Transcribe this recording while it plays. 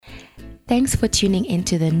Thanks for tuning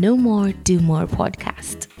into the No More, Do More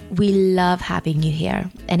podcast. We love having you here,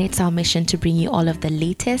 and it's our mission to bring you all of the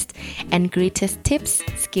latest and greatest tips,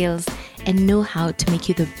 skills, and know-how to make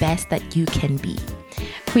you the best that you can be.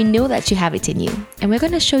 We know that you have it in you, and we're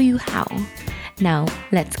going to show you how. Now,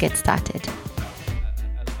 let's get started.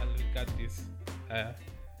 I'll look at this.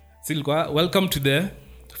 Silkwa, welcome to the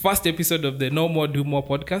first episode of the No More, Do More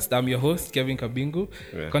podcast. I'm your host, Kevin Kabingu,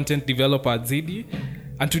 content developer at ZD.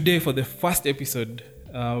 And today, for the first episode,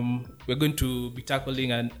 we're going to be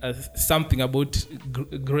tackling something about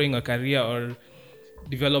growing a career or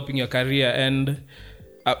developing your career. And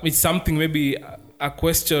it's something, maybe a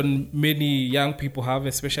question many young people have,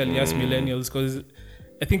 especially as millennials, because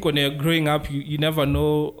I think when you're growing up, you never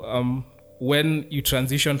know when you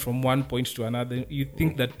transition from one point to another. You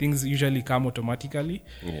think that things usually come automatically.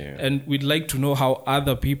 Yeah. And we'd like to know how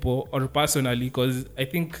other people, or personally, because I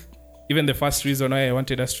think even the first reason why I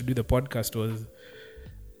wanted us to do the podcast was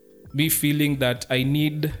me feeling that I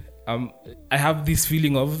need, I have this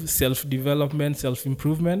feeling of self-development,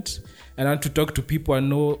 self-improvement, and I want to talk to people and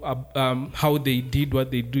know how they did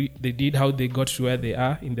what they did, how they got to where they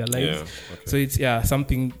are in their lives. Yeah, okay. So it's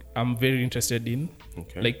something I'm very interested in.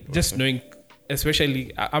 Okay. Just knowing,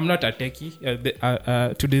 especially, I'm not a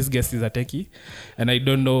techie. Today's guest is a techie, and I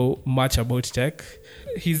don't know much about tech.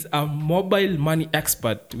 He's a mobile money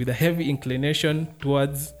expert with a heavy inclination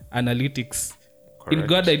towards analytics. Correct. In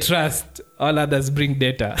God I trust, all others bring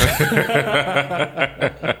data.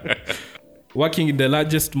 Working in the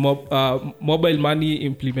largest mobile money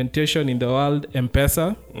implementation in the world,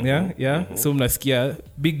 M-PESA. Mm-hmm. So mnasikia,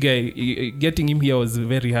 big guy, getting him here was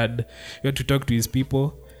very hard. You had to talk to his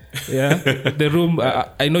people. Yeah, the room,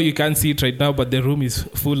 I know you can't see it right now, but the room is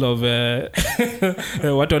full of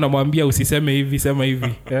watu wanamwambia usiseme hivi, sema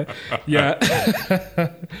hivi.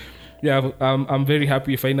 I'm very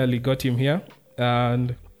happy finally got him here.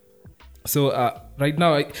 And so right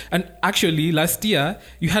now, and actually last year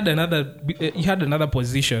you had another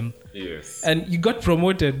position. Yes. And you got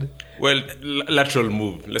promoted. Well, lateral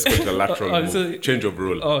move. Let's go to the lateral move. So, change of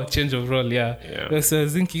role. Oh, change of role, yeah. So I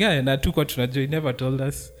was thinking, na tuko tunajua, never told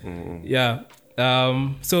us. Mm-hmm. Yeah.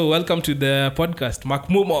 So welcome to the podcast, Mark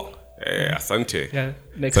Mumo. Asante. Yeah.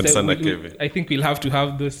 Next time, I think we'll have to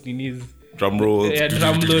have those ninis. Drum rolls.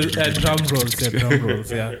 Drum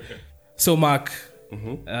rolls, yeah. So Mark,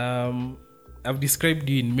 I've described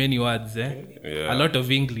you in many words. A lot of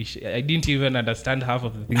English. I didn't even understand half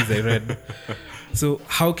of the things I read. So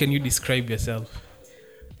how can you describe yourself?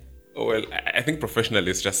 Well, I think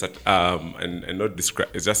professionally it's just that, and not describe.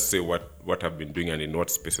 It's just say what I've been doing and in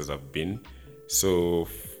what spaces I've been. So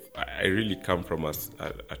I really come from a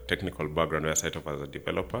technical background where I started off as a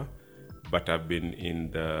developer, but I've been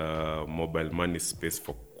in the mobile money space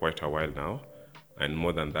for quite a while now. And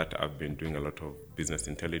more than that, I've been doing a lot of business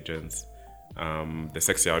intelligence. The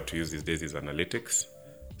sexy word to use these days is analytics.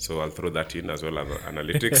 So I'll throw that in as well as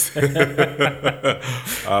analytics.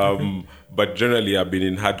 But generally, I've been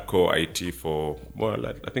in hardcore IT for more,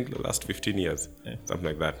 I think, the last 15 years. Something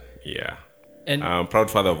like that. Yeah. And I'm proud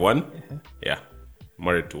father of one. Yeah.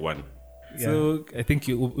 Married to one. Yeah. So I think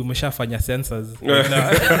umeshafanya sensors.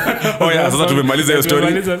 Sasa tumemaliza hiyo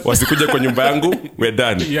story. Wasikuje kwa nyumba yangu, we're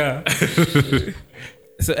done. Yeah.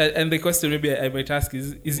 So and the question maybe I might ask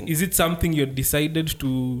is it something you decided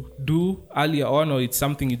to do earlier on, or it's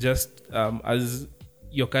something you just as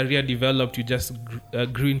your career developed you just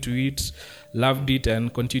grew into it, loved it,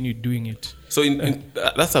 and continued doing it? So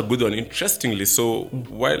that's a good one. Interestingly, so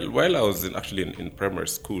while I was in primary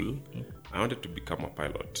school, I wanted to become a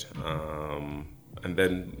pilot. And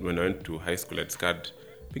then when I went to high school, I discovered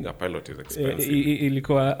being a pilot is expensive.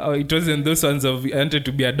 It wasn't those ones of I wanted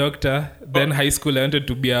to be a doctor, then high school I wanted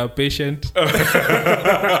to be a patient. I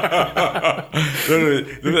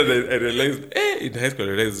realized, in high school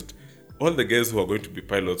I realized all the guys who are going to be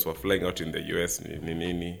pilots were flying out in the US,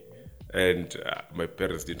 and my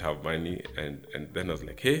parents didn't have money, and then I was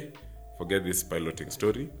like, hey, forget this piloting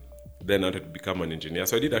story. Then I wanted to become an engineer.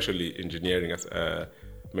 So I did actually engineering as I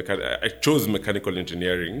chose mechanical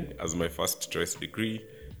engineering as my first choice degree.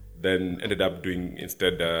 Then ended up doing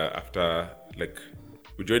instead after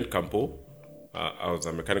we joined Campo. I was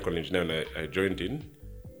a mechanical engineer and I joined in,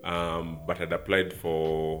 but I'd applied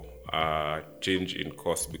for a change in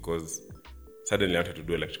course because suddenly I wanted to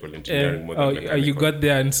do electrical engineering more than mechanical. You got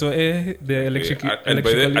there and so the electrical.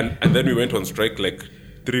 And then we went on strike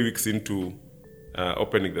 3 weeks into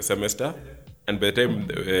opening the semester, and by the time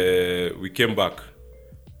we came back,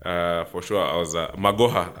 for sure I was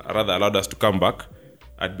Magoha rather allowed us to come back.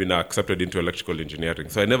 I'd been accepted into electrical engineering,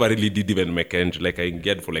 so I never really did even mech eng. I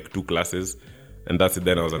engaged for 2 classes, And that's it.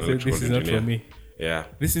 Then I was an electrical this is engineer. not for me. Yeah.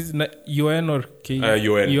 This is UN or K?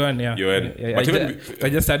 UN. UN, yeah. UN. Yeah, But I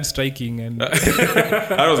just started striking and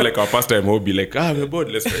that was like our pastime hobby. Like, we're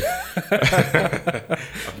bored, let's try.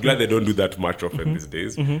 I'm glad they don't do that much often these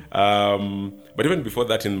days. But even before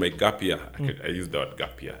that, in my gap year, I used the word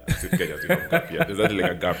gap year. There's that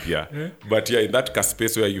like a gap year. But yeah, in that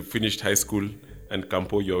space where you finished high school and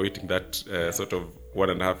Campo, you're waiting that sort of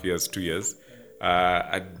 1.5 years, 2 years.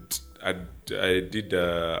 I did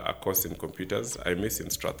a course in computers. I missed in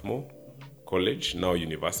Strathmore College, now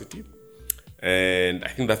university. And I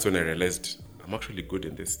think that's when I realized I'm actually good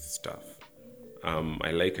in this stuff.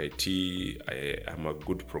 I like IT. I'm a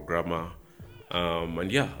good programmer.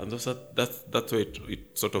 And that's where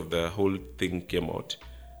it sort of the whole thing came out.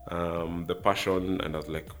 The passion, and I was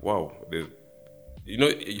like, wow.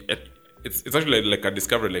 It's actually like a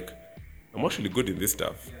discovery, like, I'm actually good in this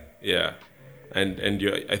stuff. Yeah. And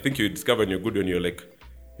I think you discover you're good when you're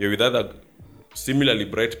with other similarly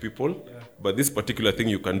bright people, but this particular thing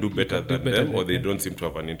you can do better than them, or they don't seem to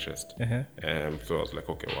have an interest. So I was like,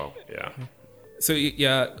 okay, wow, yeah. So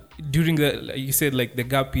during you said like the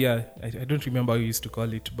gap year, I don't remember how you used to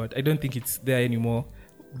call it, but I don't think it's there anymore.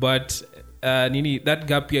 But Nini, that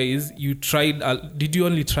gap year is you tried. Did you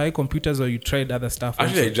only try computers or you tried other stuff?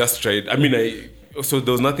 Actually, I just tried. I mean, so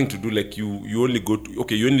there was nothing to do. Like you only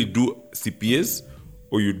you only do CPAs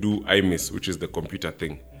or you do IMIS, which is the computer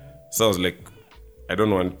thing. So I was like, I don't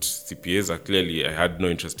want CPAs. Clearly, I had no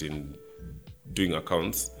interest in doing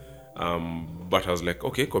accounts. But I was like,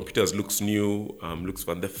 okay, computers looks new, looks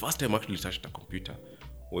fun. The first time I actually touched a computer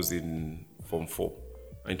was in Form 4.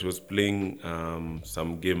 And it was playing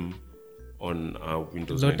some game on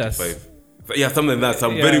Windows Lotus. 95. Yeah, something like that.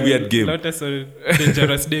 Some very weird game. Lotus or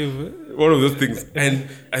Dangerous Dave. One of those things. And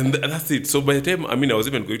that's it. So by the time, I was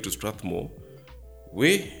even going to Strathmore,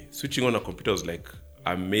 switching on a computer was like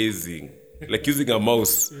amazing. Like using a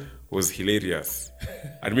mouse was hilarious.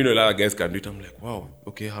 And meanwhile, other guys can do it. I'm like, wow,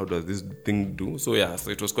 okay, how does this thing do? So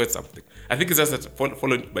it was quite something. I think it's just that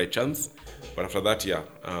followed by chance. But after that,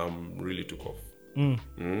 really took off.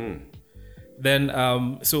 Then,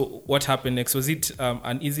 so what happened next? Was it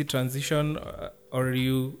an easy transition, or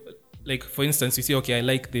you, like, for instance, you say, okay, I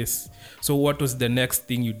like this. So what was the next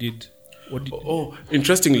thing you did?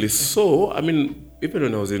 Interestingly, so, even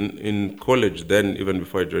when I was in college then, even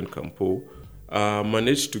before I joined Campo,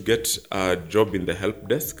 managed to get a job in the help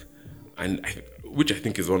desk, which I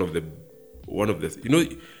think is one of the,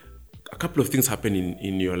 a couple of things happen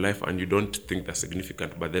in your life and you don't think they're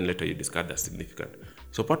significant, but then later you discover they're significant.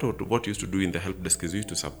 So part of what we used to do in the help desk is we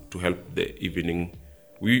used to help the evening.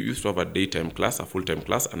 We used to have a daytime class, a full-time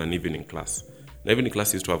class, and an evening class. The evening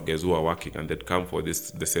class used to have guys who are working and they'd come for the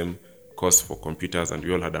same course for computers, and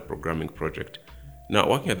we all had a programming project. Now,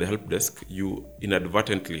 working at the help desk, you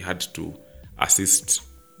inadvertently had to assist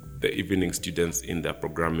the evening students in their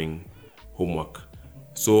programming homework.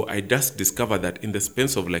 So I just discovered that in the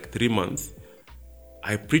space of like 3 months,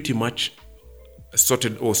 I pretty much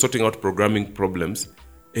sorting out programming problems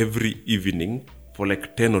every evening for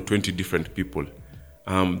like 10 or 20 different people.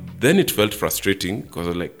 Then it felt frustrating because I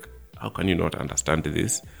was like, how can you not understand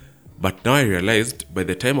this? But now I realized by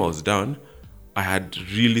the time I was done, I had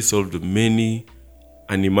really solved many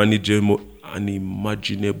unimaginable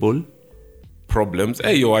problems.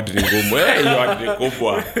 Hey, you are doing to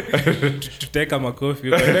take a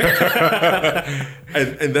coffee.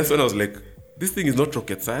 And that's when I was like, this thing is not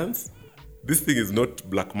rocket science. This thing is not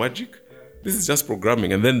black magic. This is just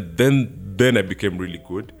programming. And then I became really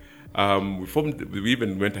good. We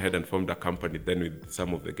even went ahead and formed a company then with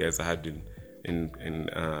some of the guys I had in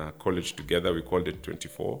college together. We called it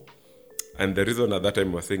 24. And the reason at that time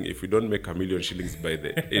we were saying, if we don't make $1 million shillings by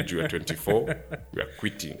the age we are 24, we are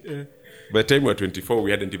quitting. Yeah. By the time we were 24,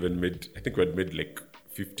 we hadn't even made, I think we had made like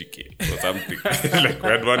 50K or something. Like we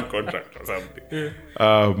had one contract or something. Yeah.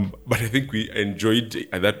 But I think we enjoyed,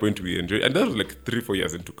 at that point and that was like 3-4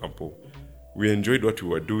 years into Campo. We enjoyed what we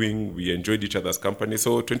were doing. We enjoyed each other's company.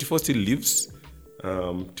 So 24 still lives.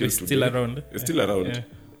 It's still around. It's still around. Yeah.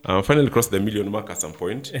 Finally crossed the 1 million mark at some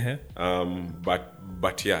point.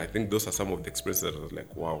 But yeah, I think those are some of the experiences that I was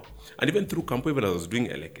like, wow. And even through Campo, even as I was doing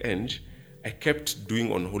like Eng, I kept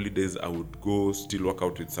doing on holidays. I would go still work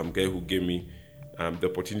out with some guy who gave me the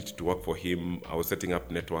opportunity to work for him. I was setting up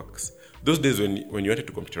networks. Those days when you wanted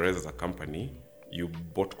to computerize as a company, you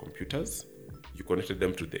bought computers, you connected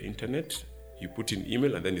them to the internet, you put in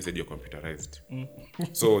email, and then you said you're computerized.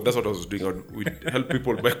 So that's what I was doing. We'd help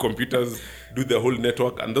people buy computers, do the whole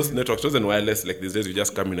network. And those networks wasn't wireless like these days. You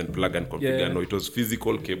just come in and plug and configure. Yeah. No, it was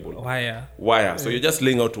physical cable. Wire. So you're just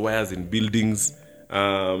laying out wires in buildings.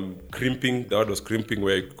 Crimping, the word was crimping,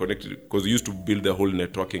 where you connected, because we used to build the whole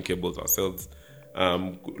networking cables ourselves.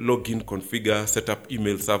 Log in, configure, set up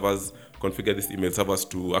email servers, configure these email servers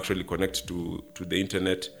to actually connect to the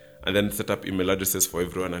internet, and then set up email addresses for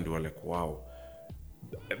everyone. And we were like, wow.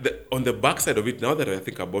 On the backside of it, now that I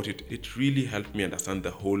think about it, it really helped me understand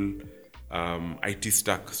the whole IT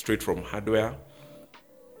stack straight from hardware.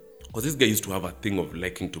 Because this guy used to have a thing of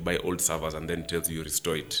liking to buy old servers and then tells you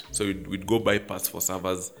restore it. So we'd go buy parts for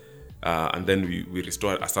servers, and then we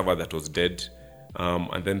restore a server that was dead,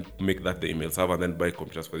 and then make that the email server, and then buy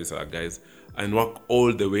computers for these other guys, and work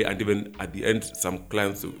all the way. And even at the end, some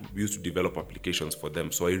clients, we used to develop applications for them.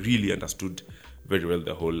 So I really understood very well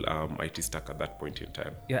the whole IT stack at that point in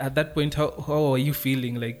time. Yeah, at that point, how are you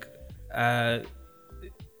feeling? Like,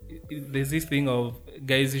 there's this thing of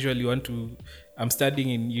guys usually want to, I'm studying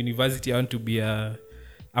in university, I want to be a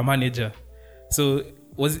manager. So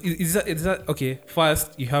is that okay?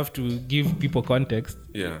 First, you have to give people context.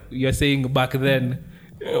 Yeah. You're saying back then,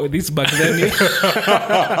 this back then.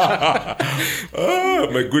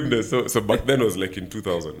 Oh my goodness! So back then was like in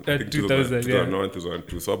 2000. I think 2000, 2001,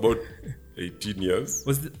 2002. So about 18 years.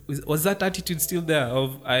 Was that attitude still there?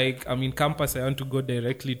 Of I'm in campus, I want to go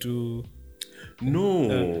directly to.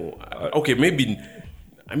 No. Okay, maybe.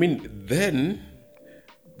 I mean, then.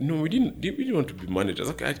 No, we didn't want to be managers.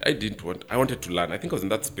 Okay, I didn't want. I wanted to learn. I think I was in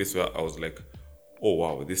that space where I was like, oh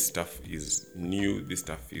wow, this stuff is new. This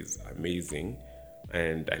stuff is amazing,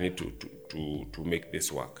 and I need to make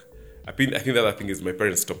this work. I think the other thing is my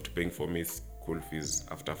parents stopped paying for me school fees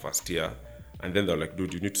after first year, and then they were like,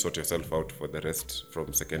 dude, you need to sort yourself out for the rest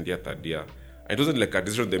from second year, third year. And it wasn't like a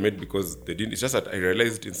decision they made because they didn't. It's just that I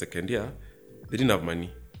realized in second year they didn't have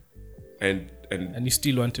money, and you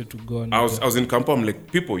still wanted to go on. I was in campus. I'm like,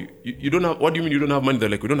 people, you don't have. What do you mean you don't have money? They're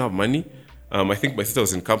like, we don't have money. I think my sister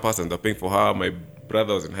was in campus and they're paying for her. My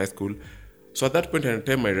brother was in high school. So at that point in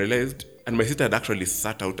time, I realized, and my sister had actually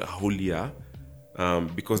sat out a whole year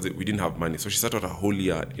because we didn't have money. So she sat out a whole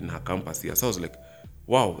year in her campus year. So I was like,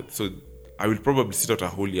 wow. So I will probably sit out a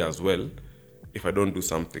whole year as well if I don't do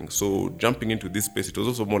something. So jumping into this space, it was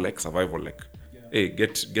also more like survival, like, hey,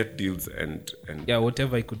 get deals and yeah,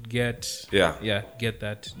 whatever I could get. Yeah, get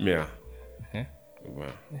that. Yeah. Uh-huh.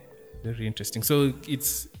 Wow. Very interesting. So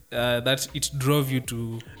it's that it drove you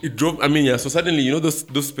to. It drove. I mean, yeah. So suddenly, you know,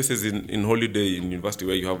 those spaces in holiday in university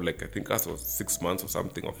where you have like, I think us was 6 months or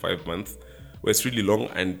something, or 5 months, where it's really long.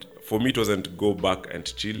 And for me, it wasn't go back and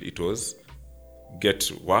chill. It was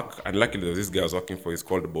get work. And luckily, there was this guy I was working for. He's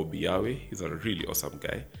called Bobby Yahweh. He's a really awesome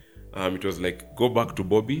guy. It was like go back to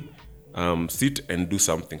Bobby. Sit and do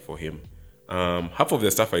something for him. Half of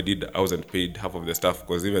the stuff I did, I wasn't paid. Half of the stuff,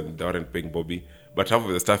 because even they weren't paying Bobby, but half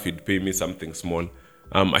of the stuff he'd pay me something small.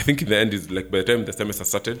 I think in the end, is like by the time the semester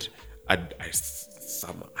started, I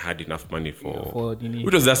had enough money for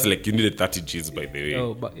which was just like you needed 30 G's, by the way.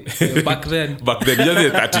 Oh, but back then, you just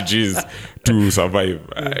needed 30 G's to survive.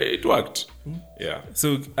 It worked. Yeah.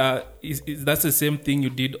 So is that the same thing you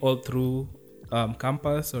did all through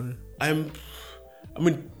campus, or?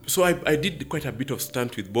 So I did quite a bit of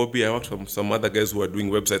stunt with Bobby. I worked with some other guys who were doing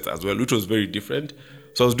websites as well, which was very different.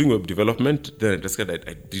 So I was doing web development. Then I decided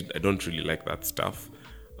I don't really like that stuff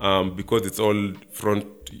because it's all front.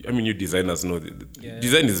 I mean, you designers know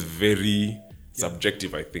design is very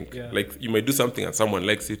subjective, I think. Yeah. Like you might do something and someone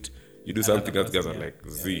likes it. You do something else, guys are like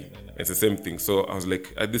Z. It's the same thing. So I was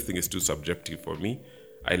like, this thing is too subjective for me.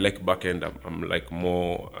 I like backend. I'm like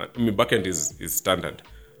more. I mean, backend is standard.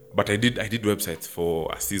 But I did websites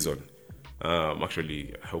for a season.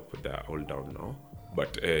 Actually, I hope they're all down now.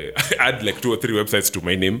 But I had like 2 or 3 websites to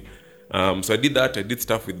my name. So I did that. I did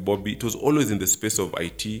stuff with Bobby. It was always in the space of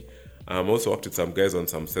IT. I also worked with some guys on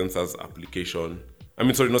some sensors application.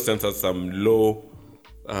 Not sensors, some law.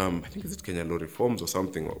 I think is it Kenya Law Reforms or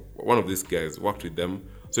something. One of these guys worked with them.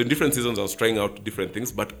 So in different seasons, I was trying out different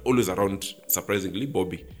things, but always around, surprisingly,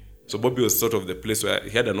 Bobby. So Bobby was sort of the place where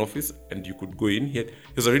he had an office and you could go in. He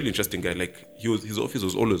was a really interesting guy. Like his office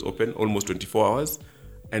was always open, almost 24 hours.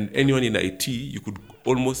 And anyone in IT, you could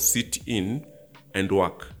almost sit in and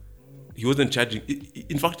work. He wasn't charging.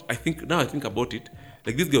 In fact, I think about it,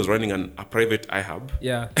 like this guy was running a private iHub.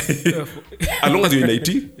 Yeah. As long as you're in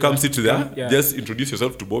IT, come sit there. Yeah. Just introduce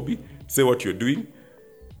yourself to Bobby. Say what you're doing.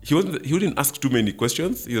 He wouldn't ask too many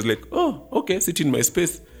questions. He was like, oh, okay, sit in my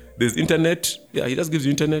space. There's internet. Yeah, he just gives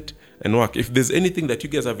you internet and work. If there's anything that you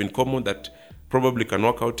guys have in common that probably can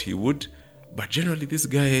work out, he would. But generally, this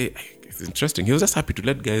guy is interesting. He was just happy to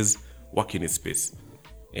let guys work in his space.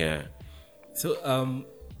 Yeah. So,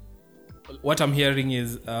 what I'm hearing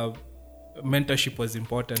is mentorship was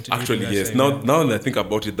important. Actually, yes. Now that I think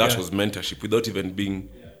about it, that was mentorship without even being,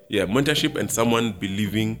 mentorship and someone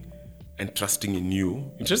believing and trusting in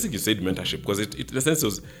you. Interesting you said mentorship because it in a sense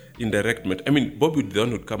was indirect. I mean, Bobby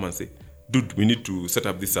would come and say, dude, we need to set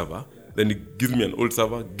up this server. Then he gives me an old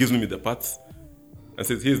server, gives me the parts, and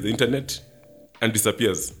says, here's the internet, and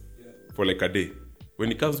disappears for like a day. When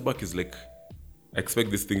he comes back, he's like, I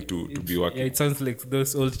expect this thing to be working. Yeah, it sounds like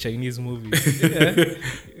those old Chinese movies.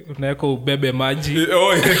 Unaweka ubebe maji.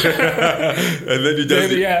 And then you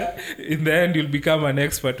just... in the end, you'll become an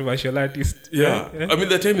expert martial artist. Yeah. I mean,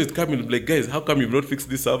 the time is coming, like, guys, how come you've not fixed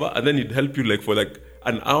this server? And then he'd help you like for like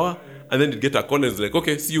an hour, and then he'd get a call and it's like,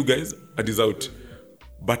 okay, see you guys, and he's out.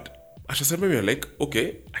 But at a certain point, you're like,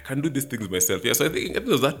 okay, I can do these things myself. Yeah, so I think there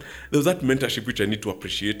was that mentorship which I need to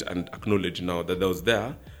appreciate and acknowledge now that was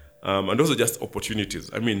there. And also just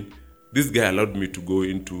opportunities. I mean, this guy allowed me to go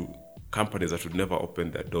into companies that would never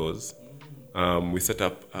open their doors. We set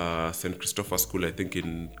up St. Christopher School, I think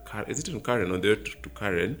in Karen, on the way to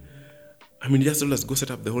Karen. I mean, he just told us, go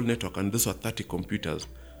set up the whole network, and those were 30 computers.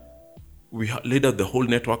 We laid out the whole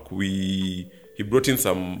network. He brought in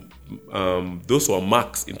some, those were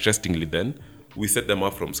Macs, interestingly then. We set them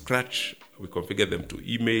up from scratch. We configured them to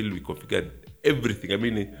email. We configured everything. I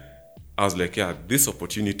mean, I was like, yeah, these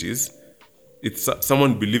opportunities, it's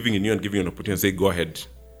someone believing in you and giving you an opportunity and say, go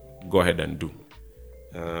ahead and do.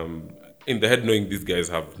 In the head, knowing these guys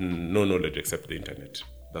have no knowledge except the internet.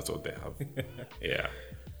 That's what they have. Yeah.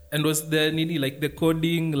 And was there any, like the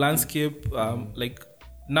coding landscape, like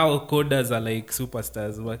now coders are like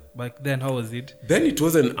superstars. Back then, how was it? Then it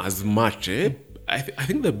wasn't as much. I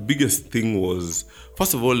think the biggest thing was,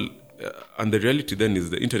 first of all, and the reality then is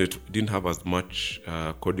the internet didn't have as much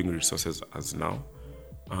coding resources as now.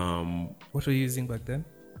 What were you using back then?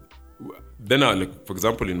 Then, like for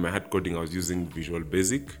example, in my hard coding, I was using Visual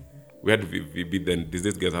Basic. We had VB then. These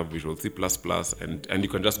days, guys have Visual C++, and you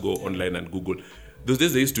can just go online and Google. Those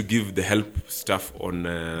days, they used to give the help stuff on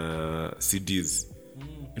CDs.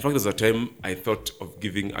 In fact, there was a time I thought of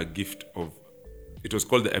giving a gift of, it was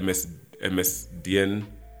called the MSDN,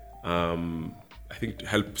 I think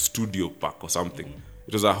Help Studio Pack or something.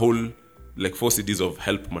 It was a whole, like 4 CDs of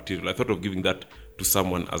help material. I thought of giving that to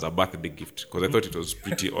someone as a birthday gift because I thought it was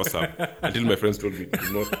pretty awesome until my friends told me,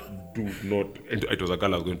 do not. And it was a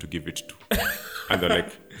girl I was going to give it to. And they're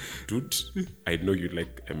like, dude, I know you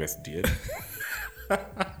like MSDN.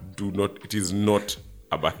 Do not, it is not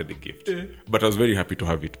a birthday gift. But I was very happy to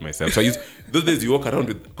have it myself. So I used, those days you walk around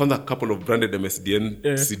with a couple of branded MSDN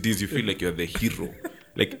CDs, you feel like you're the hero.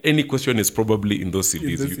 Like any question is probably in those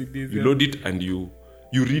CDs. You load it and you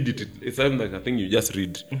read it. It's something like a thing you just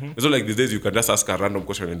read. It's not like these days you can just ask a random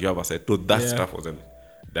question and you have a set. So that stuff wasn't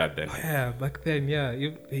there then. Oh, yeah, back then,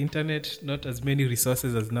 the internet, not as many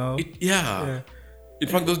resources as now. In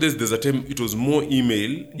fact, those days, there's a time it was more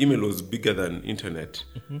email. Email was bigger than internet.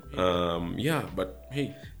 But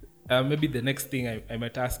hey. Maybe the next thing I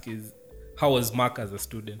might ask is, how was Mark as a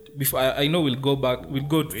student? Before I know we'll go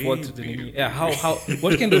forward to the how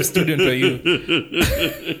what kind of student are you?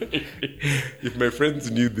 If my friends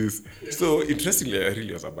knew this. So interestingly, I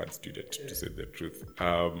really was a bad student, to say the truth.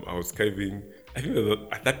 I was skiving. I think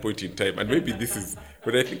at that point in time, and maybe this is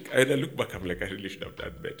when I look back, I'm like, I really should have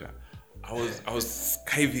done better. I was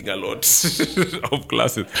skiving a lot of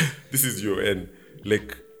classes. This is UN.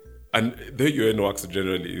 And the way UN works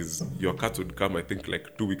generally is your cards would come, I think,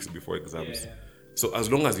 like 2 weeks before exams. So as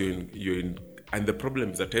long as you're in, and the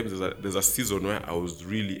problem is at times there's a season where I was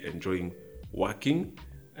really enjoying working,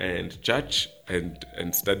 and church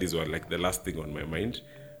and studies were like the last thing on my mind.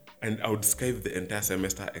 And I would skive the entire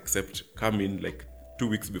semester except come in like 2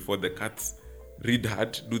 weeks before the cards, read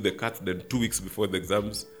hard, do the cards, then 2 weeks before the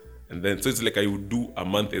exams. And then, so it's like I would do a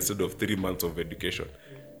month instead of 3 months of education.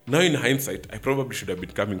 Now, in hindsight, I probably should have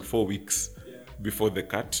been coming 4 weeks before the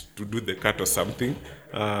cut to do the cut or something,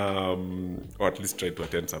 or at least try to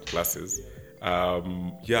attend some classes.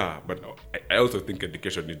 But I also think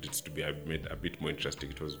education needed to be made a bit more interesting.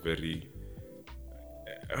 It was very,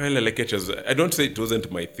 I don't say it wasn't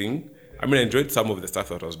my thing. I mean, I enjoyed some of the stuff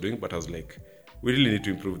that I was doing, but I was like, we really need to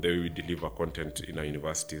improve the way we deliver content in our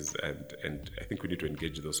universities, and I think we need to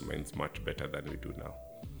engage those minds much better than we do now.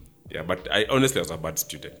 Yeah, but I honestly was a bad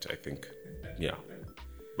student, I think. Yeah.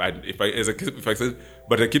 But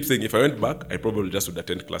I keep saying if I went back, I probably just would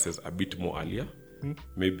attend classes a bit more earlier.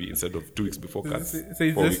 Maybe instead of 2 weeks before class.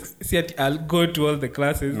 So 4 weeks. See, I'll go to all the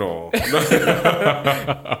classes. No.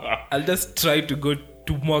 I'll just try to go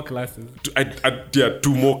to more classes.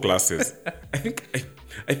 2 more classes. I think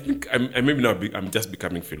I think I maybe now I'm just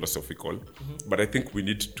becoming philosophical, but I think we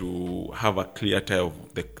need to have a clear tie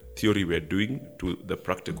of the theory we're doing to the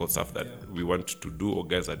practical stuff that we want to do or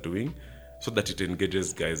guys are doing, so that it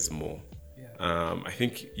engages guys more. I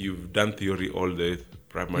think you've done theory all the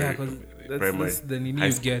primary, that's the need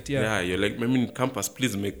you get. You're like, I mean, campus,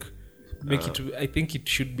 please make it. I think it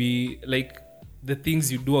should be like the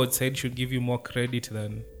things you do outside should give you more credit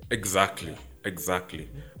than. Exactly.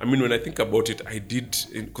 I mean, when I think about it, I did,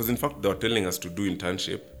 because in fact they were telling us to do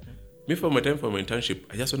internship. Me, for my time for my internship,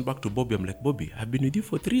 I just went back to Bobby. I'm like, Bobby, I've been with you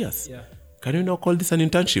for 3 years. Can you now call this an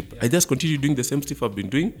internship? I just continue doing the same stuff I've been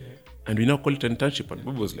doing, and we now call it an internship. And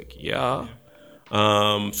Bobby was like,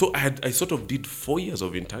 so I sort of did 4 years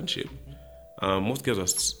of internship. Most guys were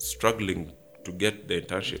struggling to get the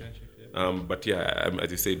internship. But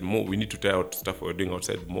as you said, more we need to try out stuff we're doing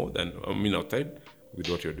outside more than outside with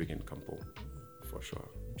what you're doing in Campo, for sure.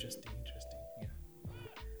 Interesting. Yeah.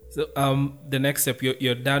 So the next step,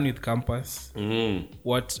 you're done with campus.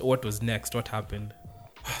 What was next? What happened?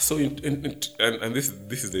 So and this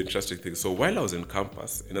is the interesting thing. So while I was in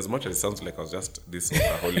campus, in as much as it sounds like I was just this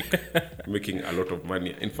workaholic making a lot of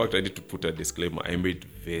money, in fact I need to put a disclaimer. I made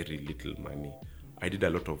very little money. I did a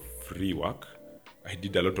lot of free work. I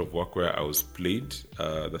did a lot of work where I was played.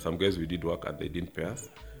 There's some guys we did work and they didn't pay us.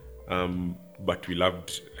 But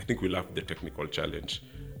I think we loved the technical challenge.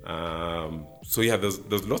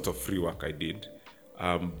 There's lots of free work I did.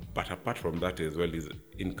 But apart from that as well, is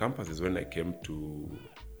in campus is when I came to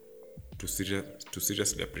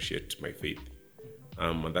seriously appreciate my faith.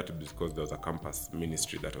 And that is because there was a campus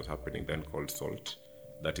ministry that was happening then called SALT.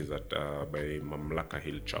 That is at by Mamlaka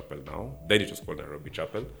Hill Chapel now. Then it was called Nairobi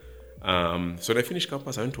Chapel. So when I finished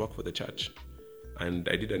campus, I went to work for the church. And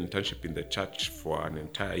I did an internship in the church for an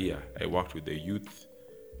entire year. I worked with the youth.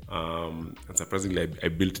 And surprisingly, I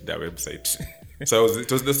built their website. So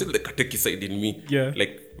it was still the Kateki side in me. Yeah.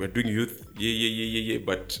 Like, we're doing youth,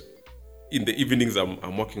 but in the evenings,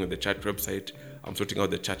 I'm working on the church website. I'm sorting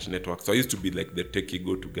out the church network. So I used to be like the techie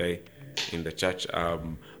go-to guy in the church.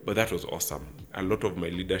 But that was awesome. A lot of my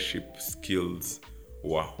leadership skills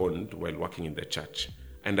were honed while working in the church.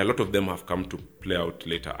 And a lot of them have come to play out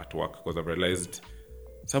later at work, because I've realized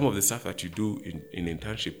some of the stuff that you do in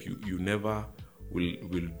internship, you never will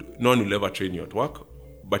do. No one will ever train you at work,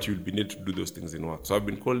 but you'll be needed to do those things in work. So I've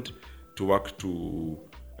been called to work some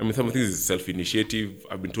of things is self-initiative.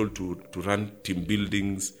 I've been told to run team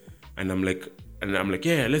buildings, and I'm like,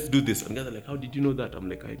 yeah, let's do this. And guys are like, how did you know that? I'm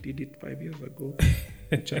like, I did it 5 years ago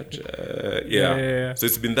in church. Yeah. So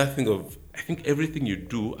it's been that thing of, I think everything you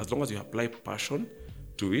do, as long as you apply passion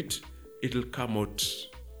to it, it'll come out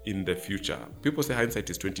in the future. People say hindsight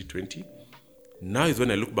is 2020. Now is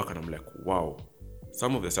when I look back and I'm like, wow,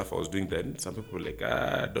 some of the stuff I was doing then, some people were like,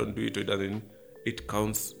 don't do it, it doesn't. It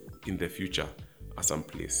counts in the future at some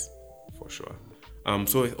place, for sure.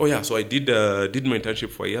 So I did my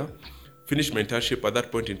internship for a year. Finished my internship. At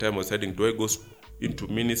that point in time, I was deciding, do I go into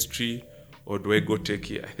ministry or do I go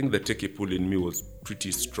techie? I think the techie pool in me was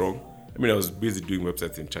pretty strong. I mean, I was busy doing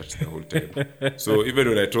websites in church the whole time. So even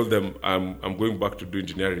when I told them I'm going back to do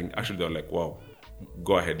engineering, actually they were like, wow,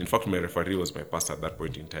 go ahead. In fact, my referee was my pastor at that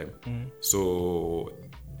point in time. So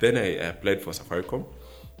then I applied for Safaricom.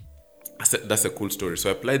 I said, that's a cool story. So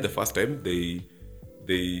I applied the first time. They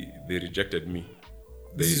rejected me.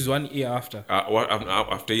 This is 1 year after.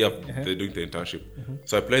 After a year, they're doing the internship.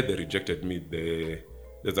 So I applied. They rejected me.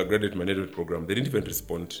 There's a graduate management program. They didn't even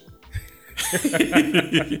respond.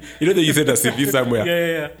 You know that you sent a CV somewhere.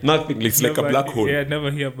 Yeah. Nothing. It's never, like a black hole. Yeah,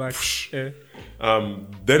 never hear back.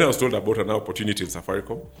 Then I was told about an opportunity in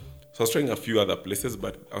Safaricom. So I was trying a few other places,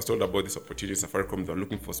 but I was told about this opportunity in Safaricom. They were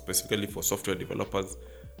looking for specifically for software developers.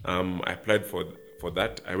 I applied for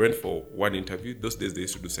that. I went for one interview. Those days they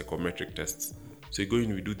used to do psychometric tests. So you go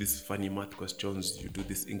in, we do these funny math questions, you do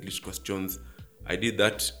these English questions. I did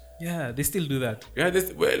that. Yeah, they still do that. Yeah,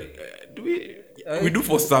 we do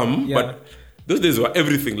for some, but those days were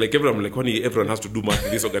everything. Like everyone has to do math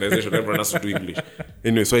in this organization, everyone has to do English.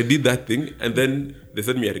 Anyway, so I did that thing, and then they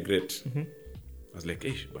sent me a regret. I was like,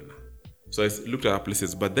 bana. So I looked at our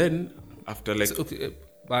places, but then after like...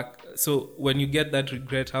 So when you get that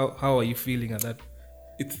regret, how are you feeling at that?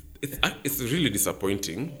 It's really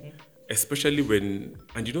disappointing, especially when,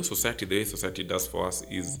 and you know, society, the way society does for us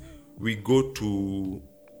is we go to,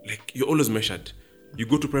 like, you're always measured. You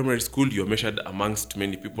go to primary school, you're measured amongst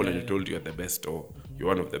many people, and you're told you're the best or you're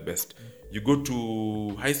one of the best. You go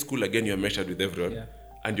to high school, again, you're measured with everyone,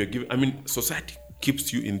 and you're given, society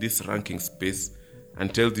keeps you in this ranking space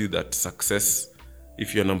and tells you that success,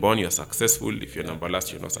 if you're number one, you're successful. If you're number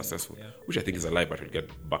last, you're not successful, which I think is a lie, but we'll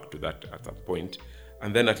get back to that at some point.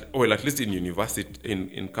 And then at least in university,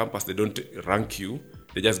 in campus, they don't rank you.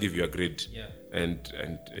 They just give you a grade. Yeah.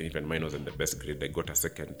 And even mine wasn't the best grade. I got a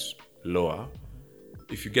second lower.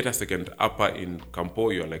 If you get a second upper in Campo,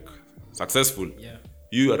 you're like successful. Yeah.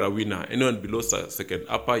 You are a winner. Anyone below second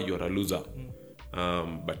upper, you're a loser.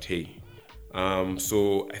 But hey.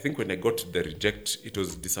 So I think when I got the reject, it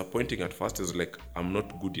was disappointing at first. It was like, I'm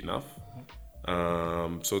not good enough.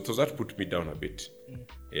 So that put me down a bit.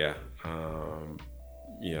 Yeah.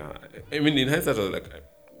 Yeah. I mean, in hindsight, I was like,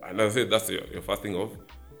 and I said, that's your first thing of,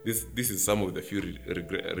 this is some of the few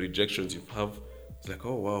rejections you have. It's like,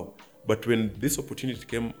 oh, wow. But when this opportunity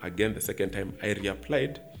came again the second time, I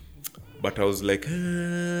reapplied. But I was like,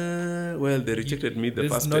 well, they rejected me the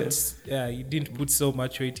first time. Yeah, you didn't put so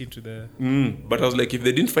much weight into the... But I was like, if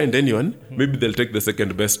they didn't find anyone, maybe they'll take the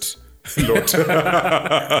second best slot.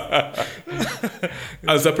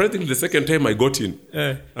 And surprisingly, the second time I got in.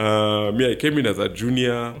 I came in as a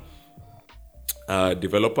junior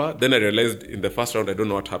developer. Then I realized in the first round, I don't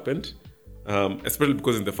know what happened. Especially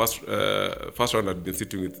because in the first round, I'd been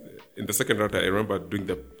sitting with... In the second round, I remember doing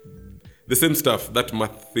the same stuff, that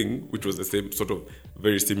math thing, which was the same, sort of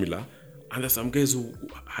very similar. And there's some guys who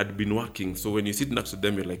had been working. So when you sit next to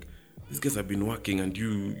them, you're like, these guys have been working and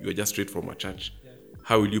you're just straight from a church. Yeah.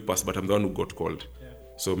 How will you pass? But I'm the one who got called. Yeah.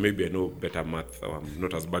 So maybe I know better math, or I'm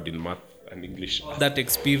not as bad in math and English. That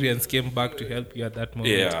experience came back to help you at that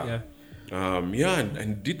moment. Yeah.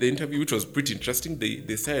 And did the interview, which was pretty interesting.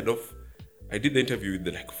 They started off, I did the interview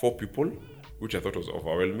with like 4 people, which I thought was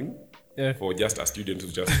overwhelming. Yeah. For just a student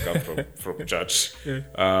who's just come from church. Yeah.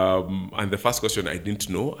 And the first question I didn't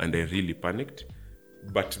know, and I really panicked.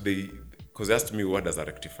 But because they asked me, what does a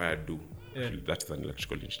rectifier do? Yeah. That's an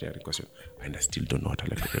electrical engineering question. And I still don't know what a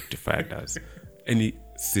rectifier does. Any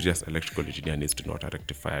serious electrical engineer needs to know what a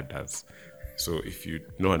rectifier does. So if you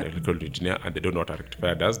know an electrical engineer and they don't know what a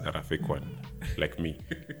rectifier does, they're a fake one, like me.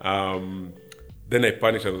 Then I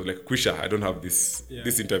panicked and was like, Quisha, I don't have this. Yeah.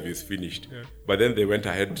 This interview is finished. Yeah. But then they went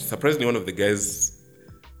ahead. Surprisingly, one of the guys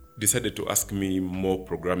decided to ask me more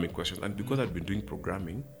programming questions. And because I'd been doing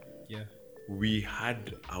programming, we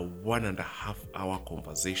had a 1.5-hour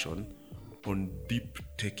conversation on deep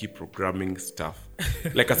techie programming stuff.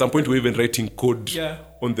 Like at some point, we were even writing code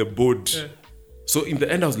on the board. Yeah. So in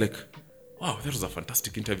the end, I was like, wow, that was a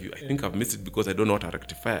fantastic interview. I think I've missed it because I don't know what a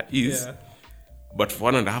rectifier is. Yeah. But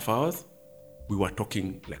for 1.5 hours, we were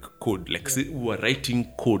talking like code, we were writing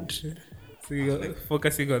code. So you're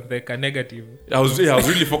focusing on the negative. I was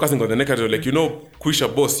really focusing on the negative. Like, Quisha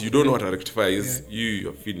boss, you don't know what a rectifier is. Yeah.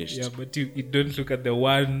 You're finished. Yeah, but you don't look at the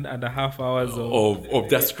 1.5 hours of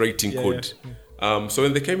just writing code. Yeah. So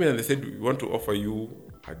when they came in and they said, we want to offer you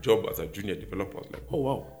a job as a junior developer, I was like, oh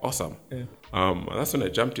wow, awesome. Yeah. And that's when I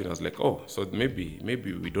jumped in. I was like, oh, so maybe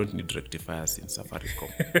we don't need rectifiers in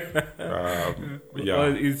Safaricom.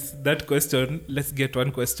 Well, is that question? Let's get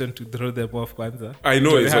one question to throw them off, Kwanza. I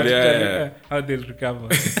know it's how they'll recover.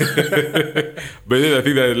 But then I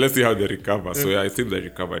think that let's see how they recover. So I think they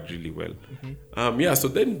recovered really well. Mm-hmm. So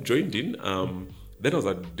then joined in. Then I was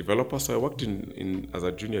a developer, so I worked in as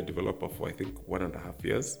a junior developer for I think 1.5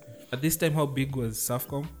 years. At this time, how big was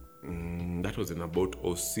Safcom? That was in about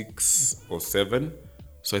 06 or 07.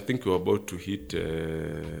 So I think we were about to hit,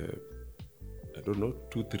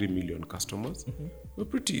 2-3 million customers. Mm-hmm. We're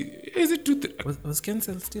pretty. Is it 2-3? Was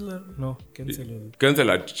Kensel still around? No, Kensel.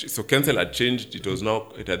 Kensel had changed. It was now.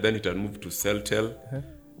 It had moved to Celtel. Uh-huh.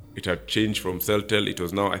 It had changed from Celtel. It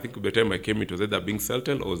was now. I think by the time I came, it was either being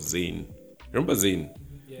Celtel or Zain. Remember Zain?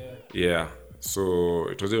 Yeah. So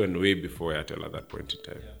it was even way before Airtel at that point in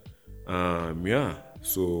time. Yeah.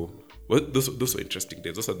 So those were interesting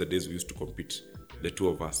days. Those are the days we used to compete, the two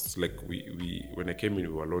of us. Like we when I came in,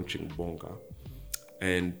 we were launching Bonga,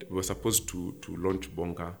 and we were supposed to launch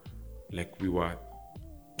Bonga. Like we were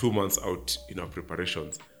 2 months out in our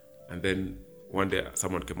preparations, and then one day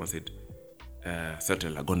someone came and said,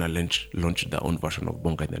 Celtel are gonna launch their own version of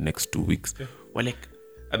Bonga in the next 2 weeks. Yeah. We're like,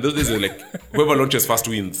 and those days were like, whoever launches first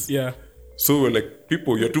wins. Yeah. So we're like,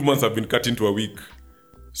 people, your 2 months have been cut into a week.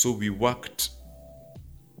 So we worked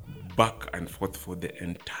back and forth for the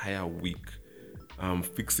entire week,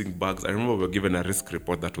 fixing bugs. I remember we were given a risk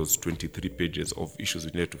report that was 23 pages of issues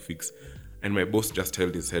we needed to fix. And my boss just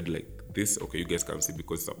held his head like this. Okay, you guys can see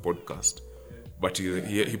because it's a podcast. But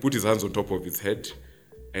he put his hands on top of his head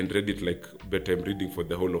and read it like bedtime reading for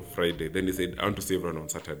the whole of Friday. Then he said, I want to see everyone on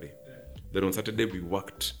Saturday. Then on Saturday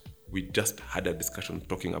we just had a discussion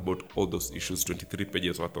talking about all those issues, 23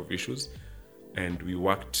 pages worth of issues. And we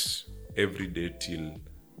worked every day till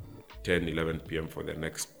 10, 11 p.m. for the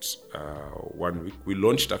next 1 week. We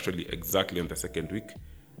launched actually exactly on the second week.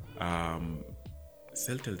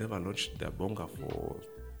 Celtel never launched their bonga for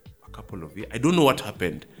a couple of years. I don't know what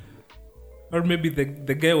happened. Or maybe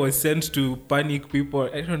the guy was sent to panic people.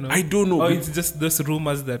 I don't know. I don't know. Or it's just those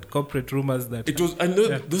rumors, corporate rumors that... It was, and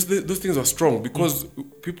those things are strong because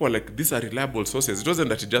people are like, these are reliable sources. It wasn't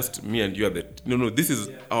that it's just me and you are that. No, this is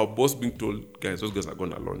our boss being told, guys, those guys are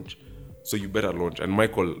going to launch. So you better launch. And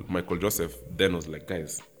Michael Joseph then was like,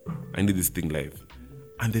 guys, I need this thing live.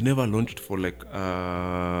 And they never launched for like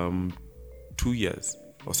 2 years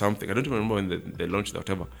or something. I don't even remember when they launched or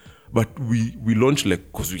whatever. But we launched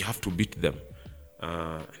like, because we have to beat them.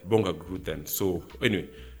 Bonga grew then. So anyway,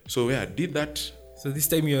 I did that. So this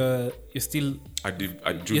time you're still... I did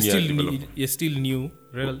a junior developer. You're still new,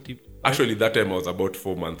 relative. Actually, that time I was about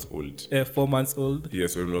 4 months old. 4 months old?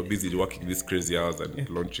 Yes, we were busy working these crazy hours and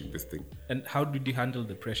launching this thing. And how did you handle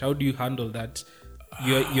the pressure? How do you handle that?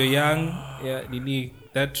 You're young,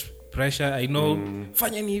 that pressure, I know.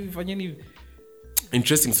 Fanya hivi.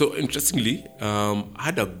 Interesting. So interestingly, I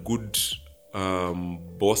had a good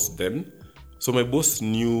boss then. So my boss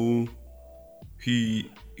knew he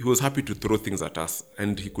was happy to throw things at us,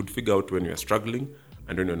 and he could figure out when we are struggling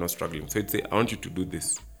and when we're not struggling. So he'd say, I want you to do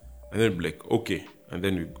this. And then be like, okay. And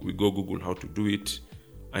then we go Google how to do it.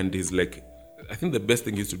 And he's like, I think the best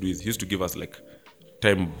thing he used to do is he used to give us like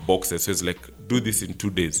time boxes. So it's like, do this in 2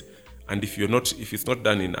 days. And if it's not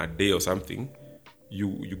done in a day or something,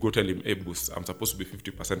 you go tell him, hey, boss, I'm supposed to be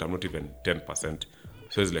 50%, I'm not even 10%.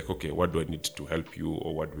 So he's like, okay, what do I need to help you,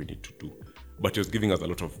 or what do we need to do? But he was giving us a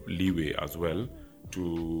lot of leeway as well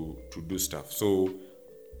to do stuff. So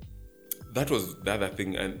that was the other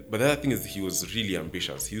thing. But the other thing is he was really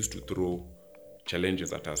ambitious. He used to throw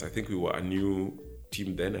challenges at us. I think we were a new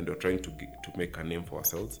team then, and we were trying to make a name for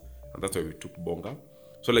ourselves. And that's why we took Bonga.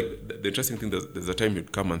 So like the interesting thing, there's a time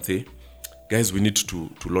he'd come and say, guys, we need to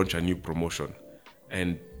launch a new promotion.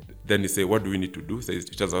 And then he say, what do we need to do? So he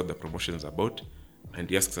tells us what the promotion is about. And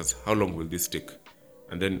he asks us, how long will this take?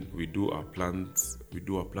 And then we do our plans. We're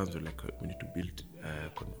like, we need to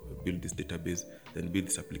build this database, then build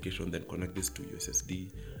this application, then connect this to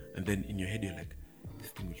USSD. And then in your head, you're like,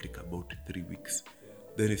 this thing will take about 3 weeks.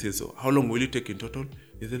 Then he says, so how long will it take in total?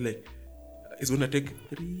 He said, like, it's going to take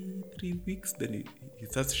 3 weeks. Then he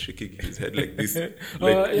starts shaking his head like this.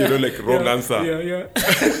 Like wrong answer. Yeah.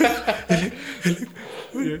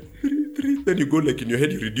 Three. Then you go like in your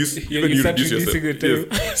head, you reduce yourself.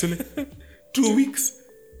 Yes. So like 2 weeks.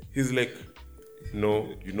 He's like,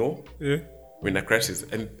 no, when a crisis,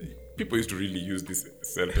 and people used to really use this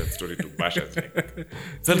Celtel story to bash us. Like,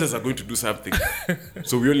 Celtels are going to do something.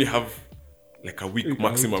 So we only have like a week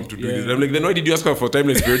maximum to do this. I'm like, then why did you ask for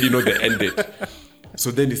timeless if you already know the end date?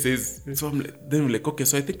 So then he says, then we're like, okay,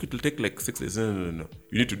 so I think it will take like 6 days. No.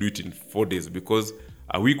 You need to do it in 4 days, because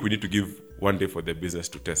a week we need to give 1 day for the business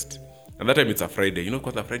to test. And that time it's a Friday.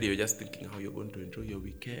 Because a Friday you're just thinking how you're going to enjoy your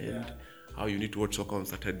weekend, how you need to watch soccer on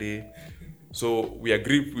Saturday. So we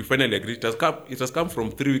finally agreed. It has come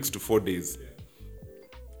from 3 weeks to 4 days.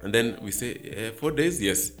 And then we say, 4 days?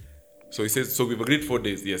 Yes. So he says, so we've agreed 4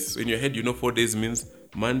 days, yes. So in your head, 4 days means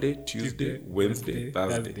Monday, Tuesday, Wednesday,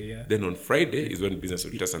 Thursday. Then on Friday is when business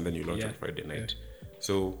will test, and then you launch on Friday night.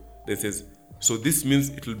 So they says, so this means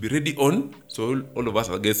it will be ready on, so all of us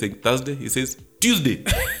are guys saying Thursday, he says Tuesday.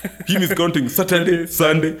 Him is counting Saturday,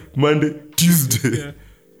 Sunday, Monday, Tuesday. Yeah.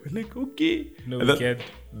 We're like, okay. No weekend.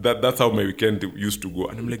 That's how my weekend used to go.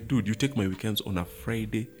 And I'm like, dude, you take my weekends on a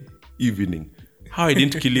Friday evening. How I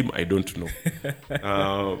didn't kill him, I don't know.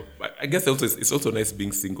 I guess also it's also nice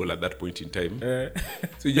being single at that point in time.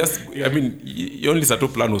 So you only set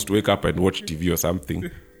up plan was to wake up and watch TV or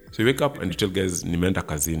something. So you wake up and you tell guys, nimeenda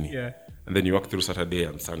kazini. Yeah. And then you work through Saturday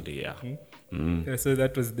and Sunday, So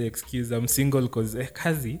that was the excuse. I'm single because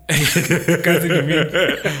kazi ni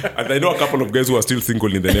mingi. And I know a couple of guys who are still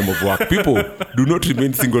single in the name of work. People do not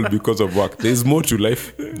remain single because of work. There's more to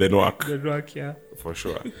life than work. For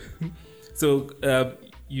sure. So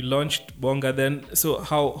you launched Bonga then. So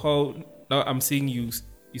how now I'm seeing you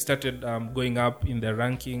started going up in the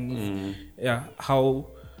rankings. Yeah. How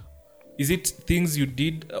is it things you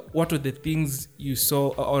did? What were the things you saw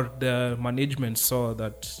or the management saw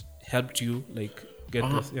that helped you like get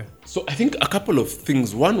this? Yeah. So I think a couple of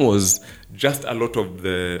things. One was just a lot of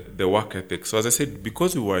the work ethic. So as I said,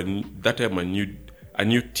 because we were that time a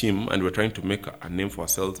new team and we're trying to make a name for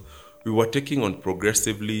ourselves, we were taking on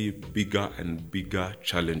progressively bigger and bigger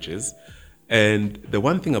challenges. And the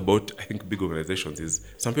one thing about, I think, big organizations is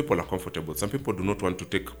some people are comfortable. Some people do not want to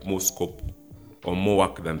take more scope or more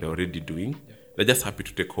work than they're already doing. They're just happy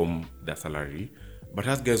to take home their salary. But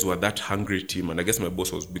us guys were that hungry team, and I guess my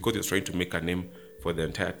boss was, because he was trying to make a name for the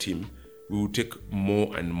entire team, we would take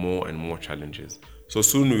more and more and more challenges. So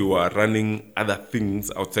soon we were running other things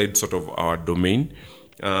outside sort of our domain.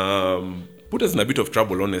 Put us in a bit of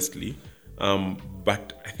trouble, honestly.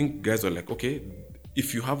 But I think guys were like, okay,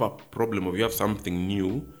 if you have a problem or you have something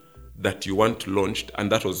new that you want launched, and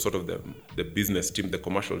that was sort of the business team, the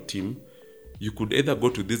commercial team, you could either go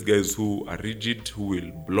to these guys who are rigid, who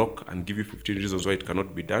will block and give you 15 reasons why it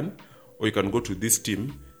cannot be done, or you can go to this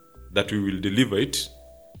team that we will deliver it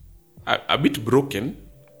a bit broken,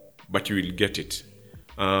 but you will get it.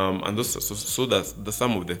 And so that's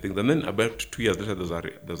some of the things. And then about 2 years later,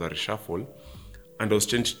 there's a reshuffle, and I was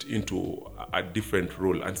changed into a different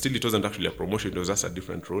role. And still, it wasn't actually a promotion; it was just a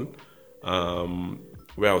different role,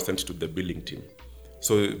 where I was sent to the billing team.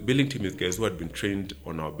 So, billing team is guys who had been trained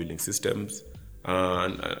on our billing systems,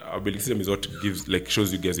 and our billing system is what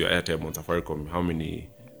shows you guys your airtime on Safaricom,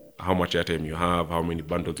 how much airtime you have, how many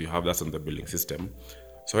bundles you have. That's on the billing system.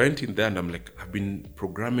 So I went in there and I'm like, I've been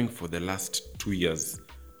programming for the last 2 years,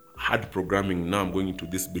 hard programming. Now I'm going into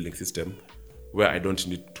this billing system where I don't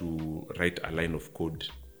need to write a line of code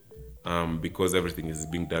because everything is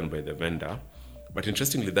being done by the vendor. But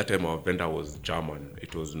interestingly, that time our vendor was German.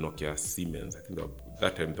 It was Nokia Siemens. I think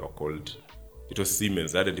that time they were called, it was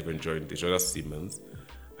Siemens. I hadn't even joined, it was just Siemens.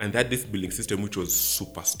 And they had this billing system which was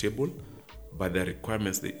super stable, but the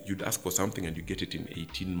requirements, you'd ask for something and you get it in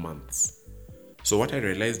 18 months. So what I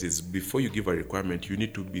realized is before you give a requirement, you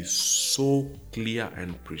need to be so clear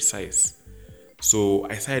and precise. So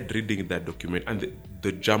I started reading that document, and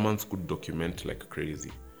the Germans could document like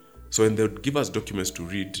crazy. So when they would give us documents to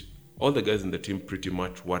read, all the guys in the team pretty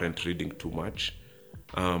much weren't reading too much.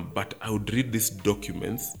 But I would read these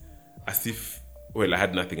documents as if, I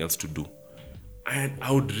had nothing else to do. And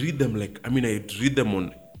I would read them I'd read them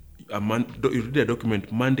on you read a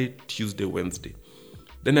document Monday, Tuesday, Wednesday.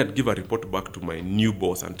 Then I'd give a report back to my new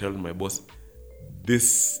boss and tell my boss,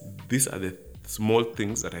 these are the small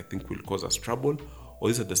things that I think will cause us trouble, or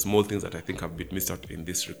these are the small things that I think have been missed out in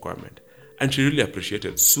this requirement. And she really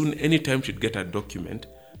appreciated. Soon, anytime she'd get a document,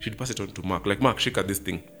 she'd pass it on to Mark. Like, Mark, check out this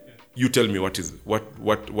thing. You tell me what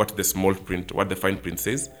the small print, what the fine print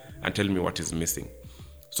says, and tell me what is missing.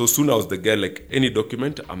 So soon I was the guy, any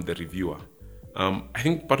document, I'm the reviewer. I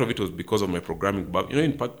think part of it was because of my programming. But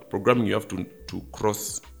in programming, you have to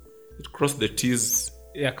cross the T's.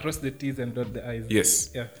 Yeah, cross the T's and dot the I's.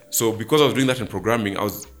 Yes. Yeah. So because I was doing that in programming, I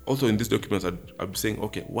was also in these documents. I'd be saying,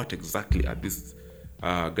 okay, what exactly are these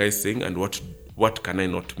guys saying, and what can I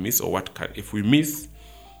not miss, or if we miss,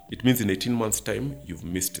 it means in 18 months' time you've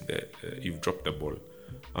you've dropped the ball.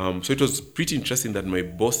 So it was pretty interesting that my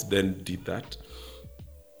boss then did that.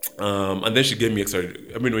 And then she gave me extra.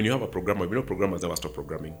 When you have a programmer, programmers never stop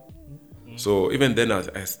programming. Mm-hmm. So even then,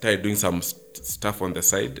 I started doing some stuff on the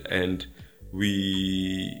side, and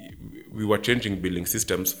we were changing billing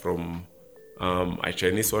systems from a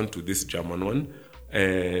Chinese one to this German one,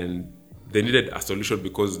 and they needed a solution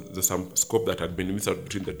because there's some scope that had been missed out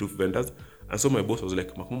between the two vendors. And so my boss was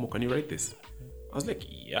like, Mark Mumo, can you write this? I was like,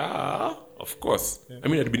 yeah, of course. Yeah.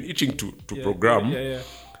 I'd been itching to program. Yeah.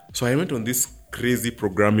 So I went on this crazy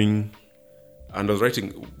programming, and I was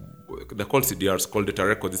writing, they're called CDRs, called data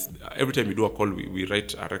records. Every time you do a call, we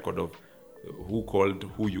write a record of who called,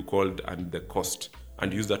 who you called, and the cost,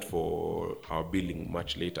 and use that for our billing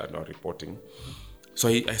much later and our reporting. So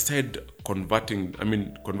I started converting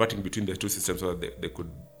between the two systems so that they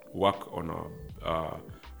could work on our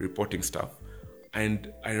reporting stuff.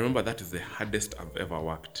 And I remember that is the hardest I've ever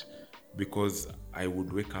worked, because I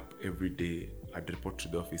would wake up every day, I'd report to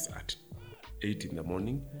the office at 8 in the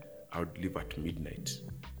morning, I would leave at midnight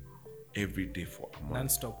every day for a month.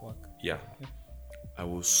 Non-stop work. Yeah. I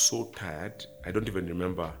was so tired. I don't even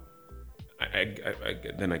remember.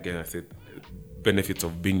 Then again, I said, benefits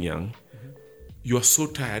of being young. Mm-hmm. You are so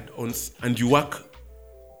tired and you work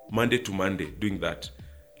Monday to Monday doing that.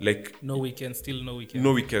 No weekends, still no weekends.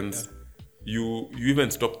 No weekends. Yeah. You even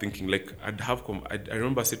stop thinking. I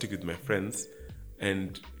remember sitting with my friends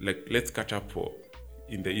and let's catch up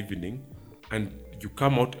in the evening. And you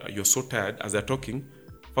come out, you're so tired as they're talking.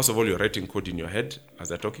 First of all, you're writing code in your head as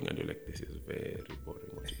they're talking, and you're like, this is very boring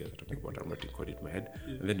what you guys are talking about. I'm writing code in my head.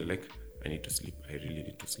 Yeah. And then you're like, I need to sleep. I really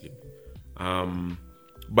need to sleep.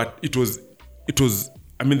 But it was, there's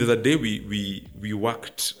a day we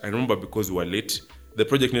worked. I remember because we were late. The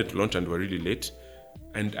project needed to launch and we were really late.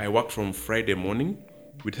 And I worked from Friday morning.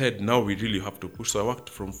 We said, now we really have to push. So I worked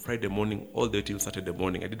from Friday morning all the way till Saturday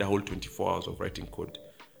morning. I did a whole 24 hours of writing code,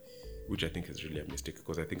 which I think is really a mistake,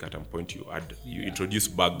 because I think at some point you introduce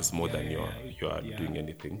bugs more than you are doing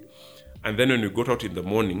anything. And then when we got out in the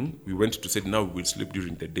morning, we went to say, now we will sleep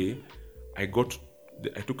during the day. I got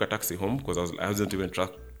I took a taxi home because I wasn't even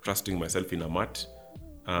trusting myself in a mat.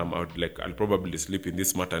 I'll probably sleep in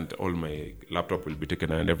this mat and all my laptop will be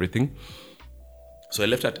taken and everything. So I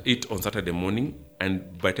left at 8 on Saturday morning,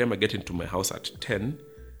 and by the time I get into my house at 10,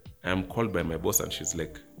 I'm called by my boss and she's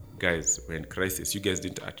like, guys, we're in crisis. You guys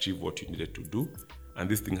didn't achieve what you needed to do, and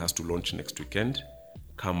this thing has to launch next weekend.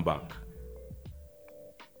 Come back.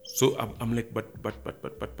 So I'm like, but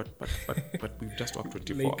we've just worked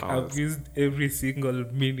 24 hours. I've used every single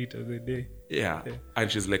minute of the day. Yeah.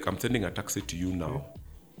 And she's like, I'm sending a taxi to you now.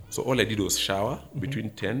 So all I did was shower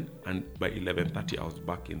between 10 and by 11:30 I was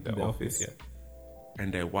back in the office.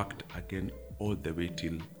 And I worked again all the way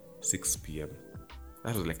till 6 p.m.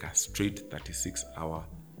 That was like a straight 36-hour.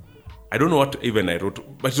 I don't know what even I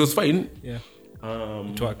wrote, but it was fine. Yeah.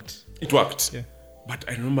 It worked. It worked. Yeah. But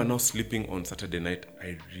I remember now sleeping on Saturday night,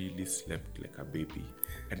 I really slept like a baby.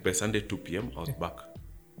 And by Sunday 2 p.m, I was back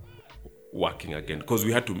working again because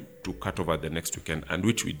we had to cut over the next weekend, and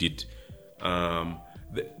which we did.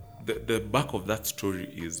 The back of that story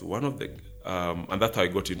is one of the, and that's how I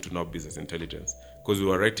got into now business intelligence, because we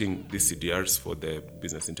were writing these CDRs for the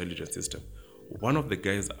business intelligence system. One of the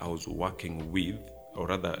guys I was working with, or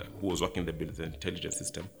rather who was working in the business intelligence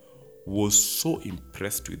system, was so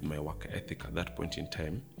impressed with my work ethic at that point in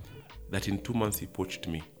time that in 2 months he poached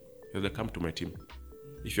me. He was like, come to my team.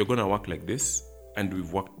 If you're going to work like this, and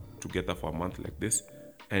we've worked together for a month like this,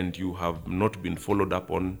 and you have not been followed up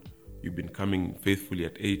on, you've been coming faithfully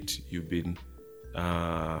at 8, you've been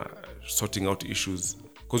sorting out issues.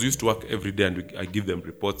 Because we used to work every day, and I give them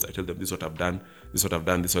reports. I tell them, this is what I've done, this is what I've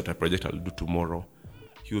done, this is what a project I'll do tomorrow.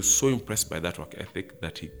 He was so impressed by that work ethic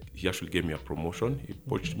that he actually gave me a promotion. He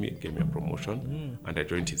poached me, gave me a promotion, and I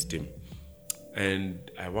joined his team. And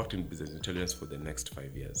I worked in business intelligence for the next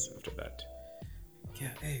 5 years after that.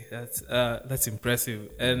 Yeah, hey, that's impressive.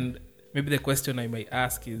 And maybe the question I might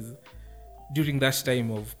ask is, during that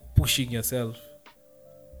time of pushing yourself,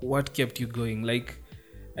 what kept you going? Like,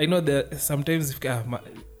 I know that sometimes si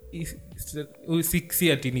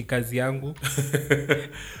ati ni kazi yangu.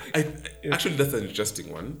 Actually, that's an interesting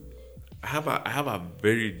one. I have a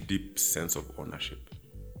very deep sense of ownership.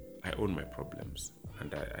 I own my problems,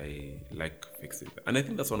 and I like fixing them. And I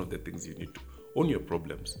think that's one of the things you need to own your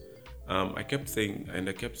problems. I kept saying, and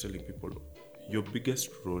I kept telling people, your biggest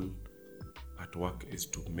role at work is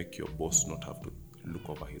to make your boss not have to look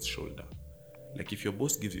over his shoulder. Like, if your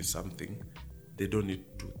boss gives you something, they don't need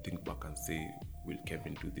to think back and say, will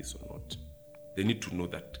Kevin do this or not? They need to know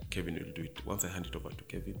that Kevin will do it. Once I hand it over to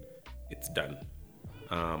Kevin, it's done.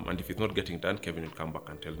 And if it's not getting done, Kevin will come back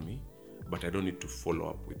and tell me. But I don't need to follow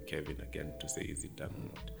up with Kevin again to say, is it done or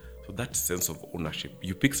not? So that sense of ownership.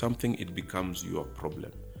 You pick something, it becomes your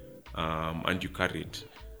problem. And you carry it.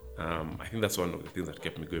 I think that's one of the things that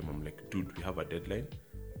kept me going. I'm like, dude, we have a deadline.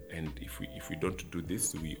 And if we don't do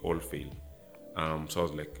this, we all fail. So I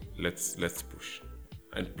was like, let's push.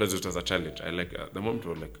 And plus it was a challenge. I like the moment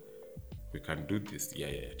we were like, we can do this.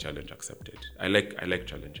 Yeah, challenge accepted. I like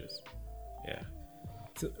challenges. Yeah.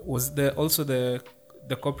 So was there also the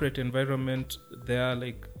corporate environment there,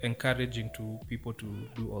 like, encouraging to people to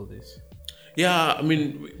do all this? Yeah, I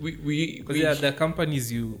mean, we the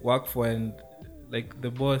companies you work for, and like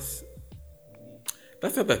the boss.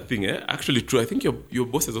 That's not that thing, eh? Actually, true. I think your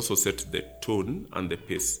boss has also set the tone and the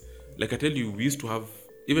pace. Like I tell you, we used to have,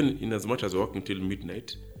 even in as much as we're working till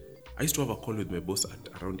midnight, I used to have a call with my boss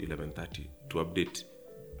at around 11:30 to update.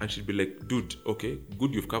 And she'd be like, dude, okay,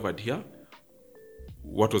 good, you've covered here.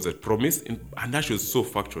 What was it? Promise? And that was so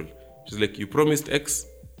factual. She's like, you promised X,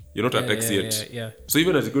 you're not at X yet. Yeah. So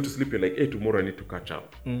even as you go to sleep, you're like, hey, tomorrow I need to catch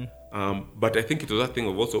up. But I think it was that thing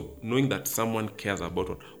of also knowing that someone cares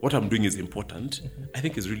about what I'm doing is important. I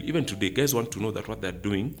think is really, even today, guys want to know that what they're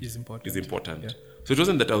doing is important. Yeah. So it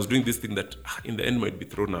wasn't that I was doing this thing that in the end might be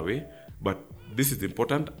thrown away, but this is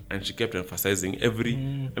important. And she kept emphasizing every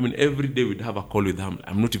day we'd have a call with her.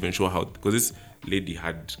 I'm not even sure how, because this lady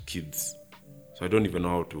had kids. So I don't even know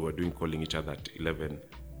how we were doing calling each other at 11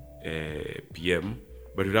 p.m.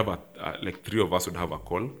 But we'd have like 3 of us would have a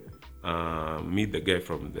call. Me, the guy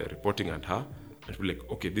from the reporting, and her. And we're like,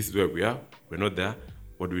 okay, this is where we are. We're not there.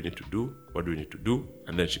 What do we need to do? What do we need to do?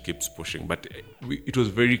 And then she keeps pushing. But it was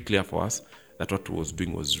very clear for us that what we was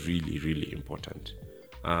doing was really, really important.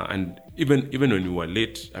 And even when we were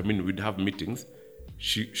late, we'd have meetings.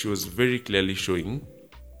 She was very clearly showing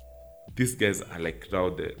these guys are like now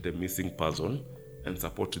the missing puzzle, and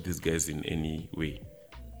support these guys in any way.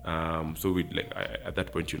 So we'd like, at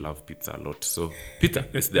that point, you love pizza a lot. So pizza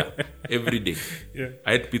is there every day. Yeah.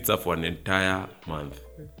 I had pizza for an entire month.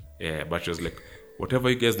 Yeah, but she was like,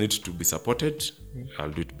 whatever you guys need to be supported,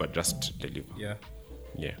 I'll do it, but just deliver. Yeah.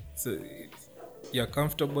 Yeah. So you're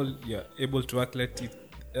comfortable, you're able to work, let it.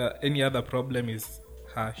 Any other problem is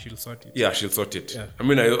her, she'll sort it. Yeah, she'll sort it. Yeah. I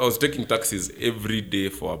mean, I was taking taxis every day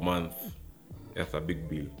for a month. That's a big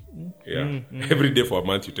bill. Yeah. Every day for a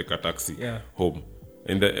month, you take a taxi home.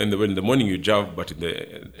 And in the morning you drive, but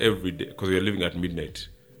every day, because you're living at midnight.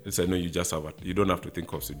 I know you just have you don't have to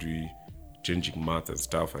think of surgery, changing math and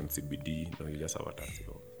stuff and CBD. No, you just have a taxi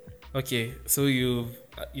home. Okay, so you've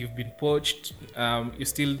been poached. You're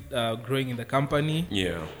still growing in the company.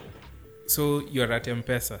 Yeah. So you're at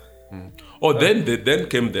M-PESA. Oh, then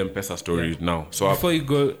came the M-PESA story now. So before you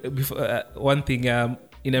go, one thing,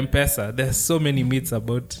 in M-PESA, there's so many myths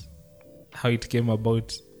about how it came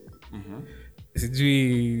about.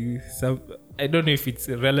 I don't know if it's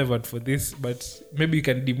relevant for this, but maybe you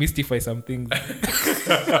can demystify some things.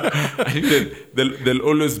 I think there'll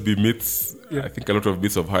always be myths. I think a lot of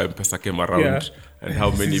myths of how M-PESA came around and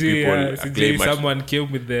how many people claim someone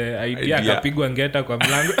came with the idea akapigwa ngeta kwa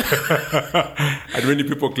mlango. And many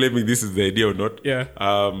people claiming this is the idea or not. Yeah.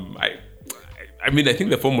 I mean, I think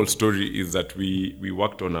the formal story is that we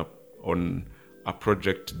worked on a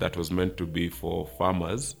project that was meant to be for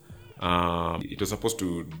farmers. It was supposed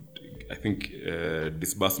to, I think,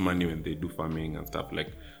 disburse money when they do farming and stuff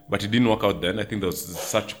but it didn't work out then. I think there was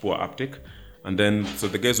such poor uptake. And then, so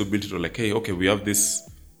the guys who built it were like, hey, okay, we have this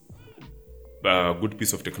good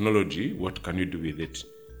piece of technology. What can you do with it?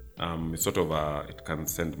 It's sort of it can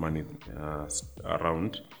send money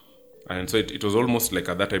around. And so it was almost like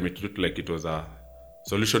at that time, it looked like it was a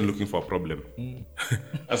solution looking for a problem. And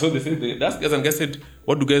so they asked guys and guys said,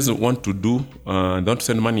 what do guys want to do? They want to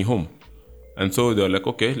send money home. And so they were like,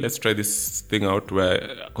 okay, let's try this thing out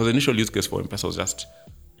because the initial use case for M-PESA was just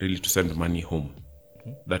really to send money home.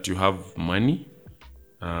 That you have money.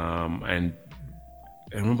 And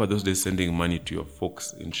I remember those days sending money to your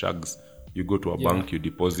folks in shags. You go to a bank, you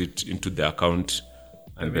deposit into the account.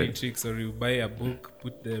 And then tricks, or you buy a book,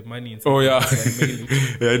 put the money inside. Oh yeah, and mail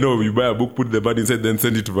it. yeah, I know. You buy a book, put the money inside, then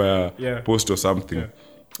send it via post or something. Yeah.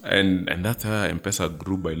 And that's how M-PESA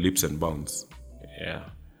grew by leaps and bounds. Yeah.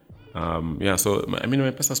 So I mean, my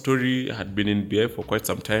M-PESA story had been in BI for quite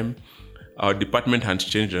some time. Our department had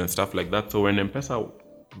changed and stuff like that. So when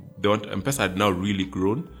M-PESA had now really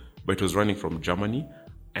grown, but it was running from Germany,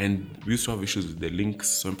 and we used to have issues with the links.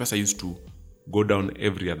 So M-PESA used to go down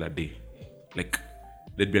every other day.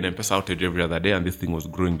 There'd be an M-PESA outage every other day, and this thing was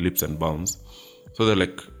growing leaps and bounds. So they're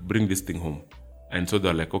like, bring this thing home. And so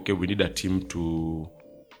they're like, okay, we need a team to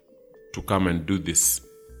come and do this.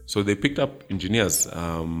 So they picked up engineers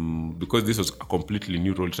because this was a completely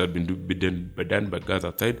new role. It had been done by guys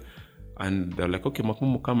outside. And they're like, okay, Mark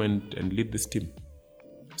Mumo, come and lead this team.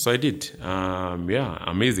 So I did.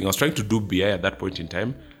 Amazing. I was trying to do BI at that point in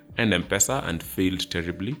time and M-PESA and failed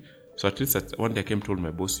terribly. So at least one day I came and told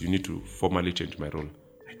my boss, you need to formally change my role.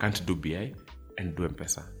 I can't do BI and do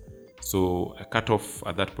M-PESA. So I cut off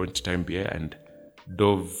at that point in time BI and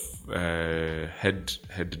dove head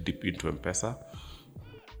deep into M-PESA.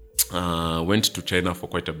 Went to China for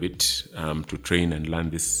quite a bit to train and learn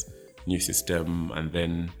this new system. And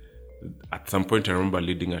then at some point I remember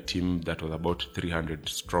leading a team that was about 300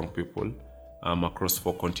 strong people across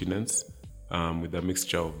 4 continents with a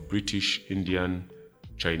mixture of British, Indian,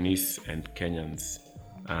 Chinese and Kenyans.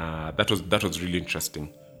 That was really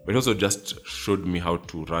interesting. But it also just showed me how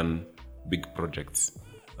to run big projects,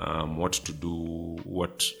 what to do,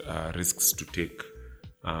 what risks to take,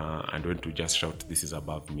 and when to just shout, this is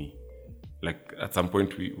above me. At some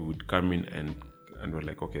point we would come in and we're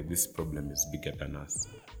like, okay, this problem is bigger than us.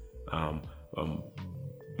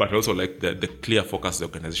 But also the clear focus the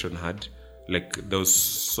organization had. There was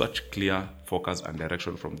such clear focus and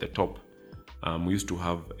direction from the top. We used to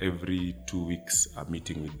have every 2 weeks a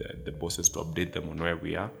meeting with the bosses to update them on where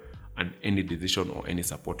we are and any decision or any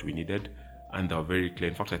support we needed. And they were very clear.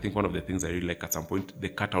 In fact, I think one of the things I really like at some point, they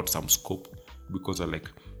cut out some scope because they're like,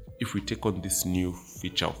 if we take on this new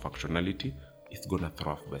feature or functionality, it's going to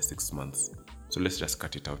throw off by 6 months. So let's just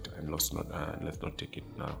cut it out and let's not take it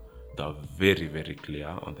now. They are very, very clear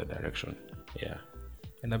on the direction. Yeah.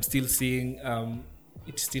 And I'm still seeing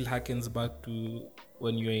it still harkens back to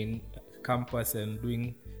when you're in campus and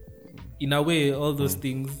doing, in a way, all those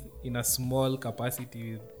things in a small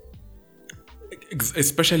capacity.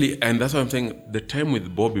 Especially, and that's what I'm saying, the time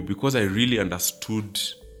with Bobby, because I really understood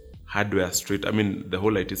hardware straight. I mean, the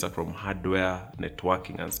whole IT stack from hardware,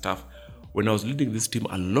 networking and stuff. When I was leading this team,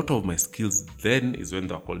 a lot of my skills then is when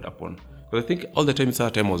they were called upon. Because I think all the time, it's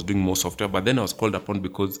that time I was doing more software, but then I was called upon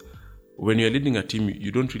because when you're leading a team,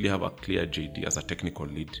 you don't really have a clear JD as a technical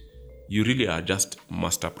lead. You really are just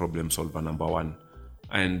master problem solver number one.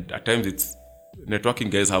 And at times networking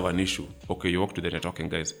guys have an issue. Okay, you walk to the networking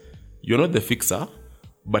guys. You're not the fixer,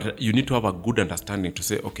 but you need to have a good understanding to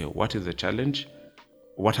say, okay, what is the challenge?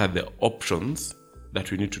 What are the options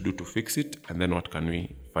that we need to do to fix it? And then what can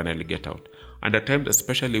we finally get out? And at times,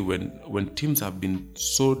 especially when teams have been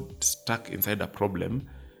so stuck inside a problem,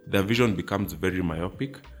 their vision becomes very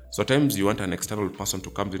myopic. So at times you want an external person to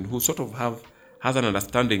come in who sort of has an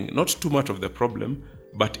understanding, not too much of the problem,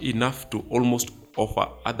 but enough to almost offer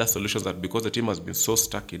other solutions that because the team has been so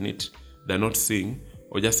stuck in it, they're not seeing,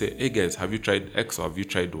 or just say, hey guys, have you tried X or have you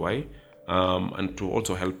tried Y? And to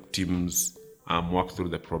also help teams work through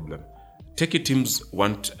the problem. Techie teams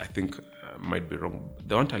want, I think, might be wrong,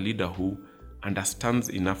 they want a leader who understands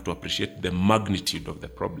enough to appreciate the magnitude of the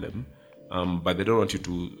problem, but they don't want you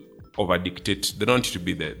to over-dictate. They don't want you to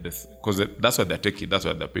be because that's what they're techie, that's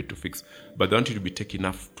what they're paid to fix. But they want you to be techie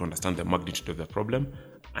enough to understand the magnitude of the problem,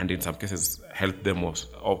 and in some cases help them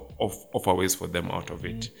offer ways for them out of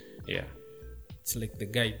it. Yeah. It's like the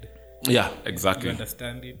guide. Yeah, exactly. You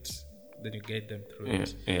understand it, then you guide them through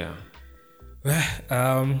it. Yeah.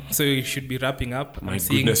 So you should be wrapping up. My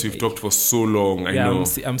goodness, we've talked for so long. I know.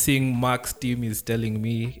 I'm seeing Mark's team is telling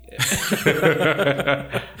me.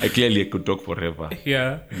 I clearly could talk forever.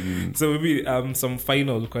 Yeah. So maybe some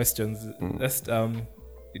final questions. Just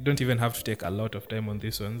you don't even have to take a lot of time on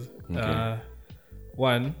these ones. Okay.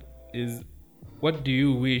 One is, what do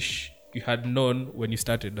you wish you had known when you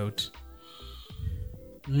started out?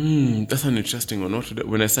 That's an interesting one.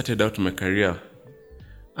 When I started out my career,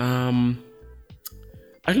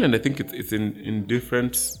 actually, and I think it's in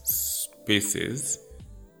different spaces.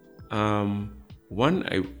 One,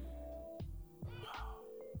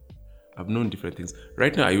 I've known different things.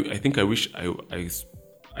 Right now, I think I wish I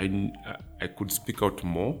could speak out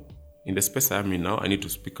more. In the space I'm in now, I need to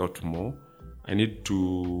speak out more.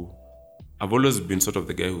 I've always been sort of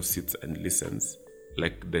the guy who sits and listens,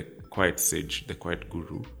 like the quiet sage, the quiet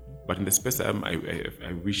guru. But in the space I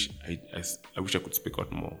wish I could speak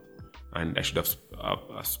out more. And I should have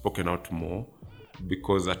spoken out more,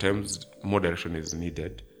 because at times more direction is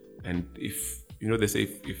needed. And if, they say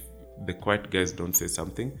if the quiet guys don't say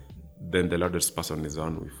something, then the loudest person is the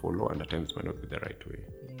one we follow, and at times might not be the right way.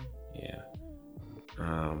 Yeah.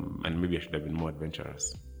 And maybe I should have been more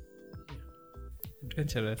adventurous.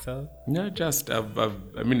 Adventurous, huh? Yeah, just, I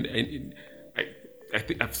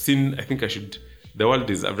should.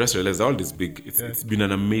 I've just realized the world is big. It's been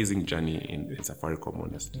an amazing journey in Safaricom,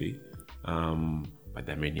 honestly. But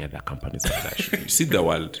there are many other companies that I should see the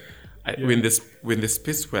world. We're in the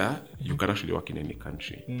space where you can actually work in any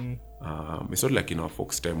country. It's not like in our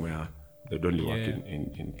folks' time where they'd only work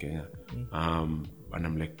in Kenya. And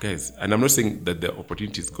I'm like, guys, and I'm not saying that the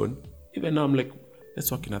opportunity is gone. Even now, I'm like,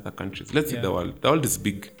 let's work in other countries. Let's see the world. The world is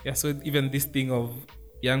big. Yeah, so even this thing of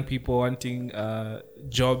young people wanting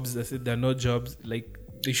jobs, I said there are no jobs, like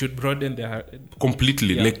they should broaden their...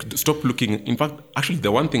 Completely. Yeah. Like, stop looking... In fact, actually,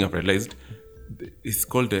 the one thing I've realized is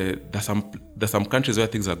called... There's some countries where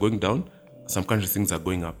things are going down, some countries things are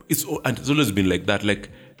going up. And it's always been like that.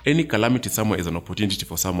 Like, any calamity somewhere is an opportunity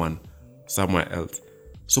for someone somewhere else.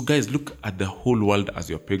 So, guys, look at the whole world as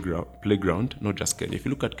your playground, not just Kenya. If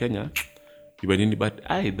you look at Kenya,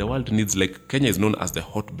 the world needs... Like, Kenya is known as the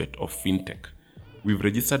hotbed of fintech. We've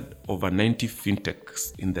registered over 90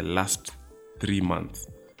 fintechs in the last 3 months.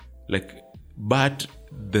 But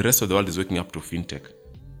the rest of the world is waking up to fintech.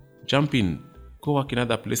 Jump in, go work in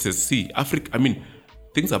other places. See, Africa,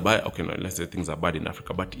 things are bad. Okay, no, let's say things are bad in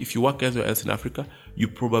Africa. But if you work elsewhere else in Africa, you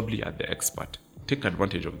probably are the expert. Take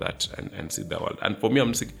advantage of that and see the world. And for me,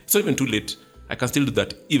 I'm saying, it's not even too late. I can still do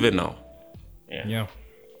that even now. Yeah.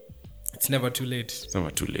 It's never too late. It's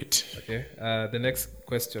never too late. Okay. The next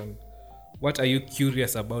question. What are you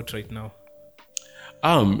curious about right now?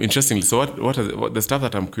 Interestingly, so what the stuff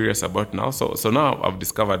that I'm curious about now? So now I've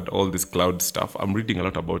discovered all this cloud stuff. I'm reading a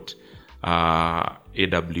lot about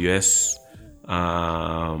AWS,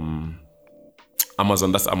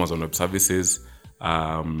 Amazon. That's Amazon Web Services.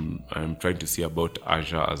 I'm trying to see about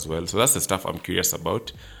Azure as well. So that's the stuff I'm curious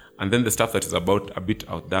about. And then the stuff that is about a bit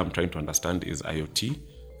out there, I'm trying to understand is IoT.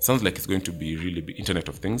 Sounds like it's going to be really big. Internet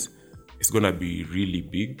of Things. It's going to be really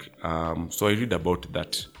big. So I read about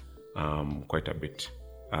that quite a bit.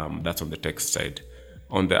 That's on the text side.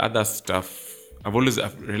 On the other stuff, I've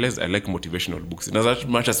realized I like motivational books. And as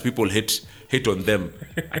much as people hate on them,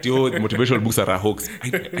 the motivational books are a hoax.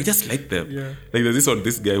 I just like them. Yeah. Like there's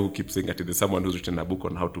this guy who keeps saying that there's someone who's written a book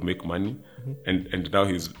on how to make money, and now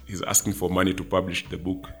he's asking for money to publish the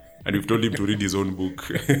book. And we've told him to read his own book.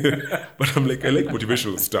 But I'm like, I like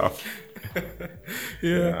motivational stuff.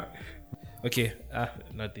 Yeah. Okay,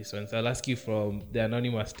 not this one. So I'll ask you from the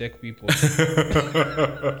anonymous tech people.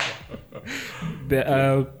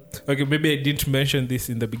 Okay, maybe I didn't mention this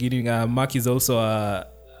in the beginning. Mark is also a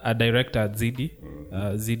director at ZD.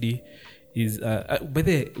 ZD is. By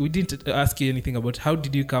the way, we didn't ask you anything about how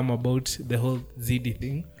did you come about the whole ZD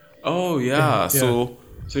thing. Oh yeah. So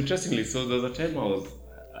interestingly, so there's a time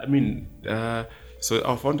so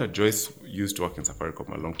our founder Joyce used to work in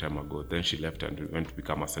Safaricom a long time ago. Then she left and went to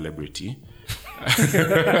become a celebrity. She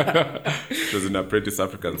was in Apprentice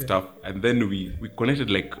African stuff. And then we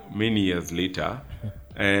connected like many years later.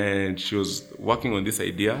 And she was working on this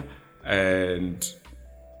idea and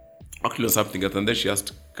working on something else. And then she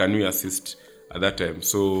asked, can we assist at that time?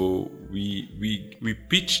 So we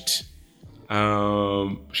pitched.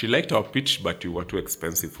 She liked our pitch, but we were too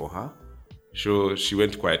expensive for her. So she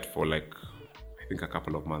went quiet for like, I think a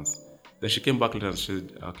couple of months. Then she came back later and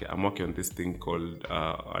said, okay, I'm working on this thing called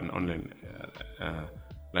an online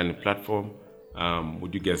learning platform.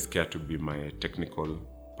 Would you guys care to be my technical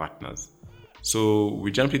partners? So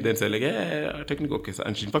we jumped in there and said like, yeah, technical case.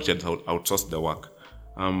 And she, in fact, she had outsourced the work.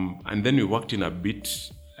 And then we worked in a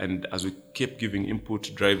bit. And as we kept giving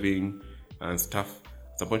input, driving and stuff,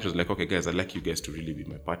 at some point she was like, okay, guys, I'd like you guys to really be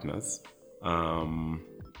my partners. And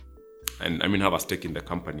have a stake in the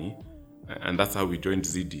company. And that's how we joined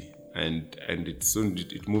ZD. And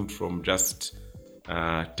it moved from just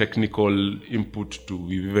technical input to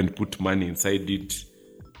we've even put money inside it.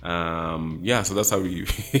 So that's how we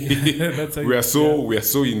we are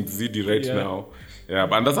so in ZD right now. Yeah,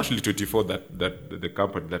 and that's actually 24 that the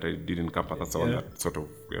company that I did in Campus, that's the one that sort of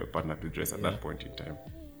partnered with Dress at that point in time.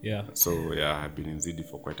 Yeah. So I've been in ZD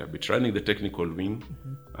for quite a bit, running the technical wing,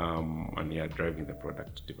 and driving the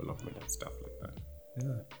product development and stuff like that.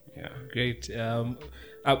 Yeah. Great.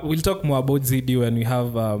 We'll talk more about ZD when we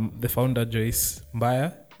have the founder Joyce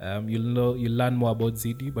Mbaya. You'll learn more about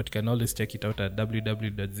ZD, but you can always check it out at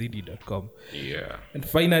www.zd.com. Yeah. And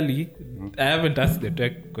finally, I haven't asked the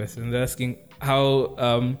tech questions. I'm asking how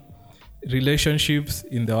relationships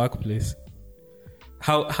in the workplace.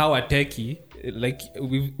 How a techie like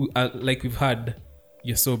we've had,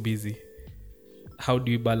 you're so busy. How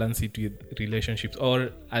do you balance it with relationships?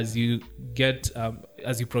 Or as you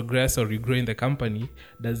progress or you grow in the company,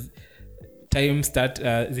 does time start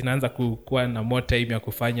zinaanza kuwa na more time ya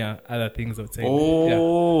kufanya other things outside?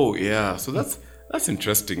 So that's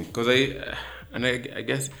interesting because I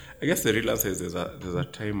guess the real answer is there's a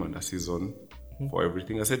time and a season for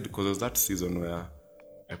everything. I said because there's that season where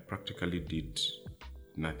I practically did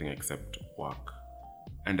nothing except work,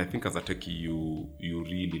 and I think as a techie you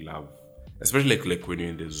really love, especially like when you're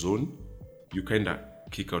in the zone, you kind of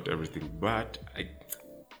kick out everything. But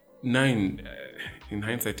in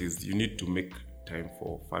hindsight is you need to make time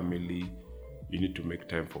for family, you need to make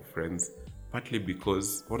time for friends, partly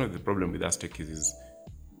because one of the problems with us techies is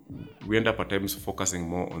we end up at times focusing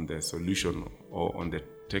more on the solution or on the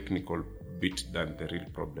technical bit than the real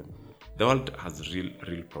problem. The world has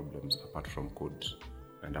real problems apart from code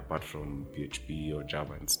and apart from PHP or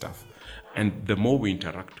Java and stuff. And the more we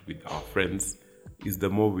interact with our friends is the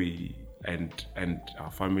more we and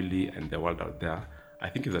our family and the world out there, I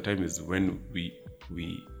think the time is when we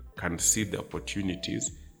can see the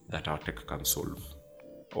opportunities that our tech can solve.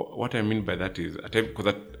 What I mean by that is,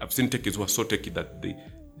 because I've seen techies who are so techy that they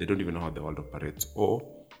don't even know how the world operates, or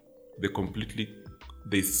they continue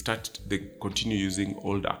using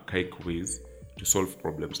old archaic ways to solve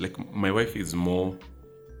problems. Like my wife is more,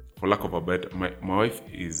 for lack of a better, my wife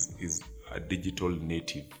is a digital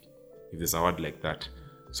native, if there's a word like that.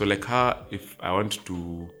 So like her, if I want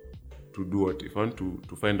to do what, if I want to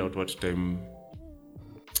find out what time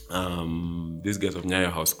these guys of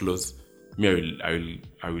Nyayo House close, I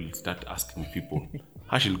will start asking people.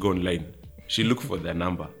 How she'll go online, she'll look for their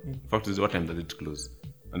number. In fact, what time does it close?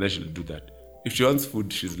 And then she'll do that. If she wants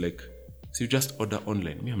food, she's like, so you just order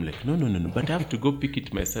online. Me, I'm like, no, but I have to go pick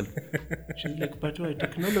it myself. She's like, but why?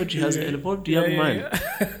 Technology has evolved, young man.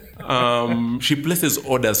 She places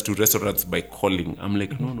orders to restaurants by calling. I'm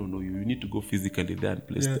like, no, you need to go physically there and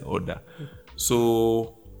place the order.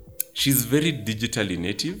 So she's very digitally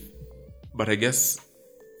native, but I guess,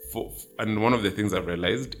 and one of the things I've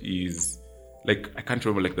realized is, like, I can't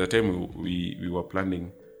remember, like the time we were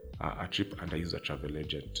planning a trip and I used a travel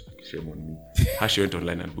agent. Shame on me. How she went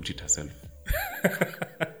online and booked it herself.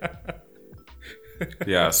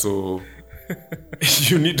 So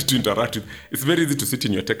you need to interact with. It's very easy to sit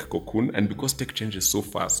in your tech cocoon, and because tech changes so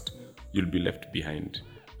fast, you'll be left behind.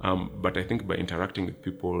 But I think by interacting with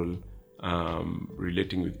people,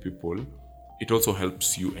 relating with people, it also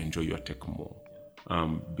helps you enjoy your tech more.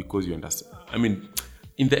 Because you understand. I mean,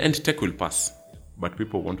 in the end, tech will pass, but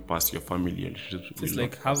people won't pass. Your family and it's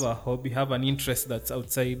like have a hobby, have an interest that's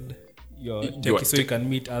outside your tech, so you can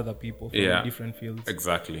meet other people from different fields.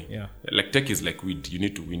 Exactly. Yeah. Like tech is like weed. You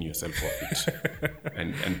need to win yourself off it,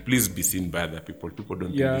 and please be seen by other people. People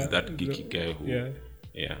don't think he's that geeky guy who.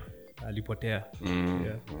 Yeah. Alipotea.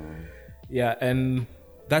 Yeah, and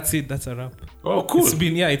that's it. That's a wrap. Oh, cool.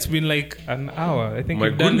 It's been like an hour. I think My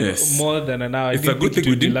we've done goodness. more than an hour. It's a good thing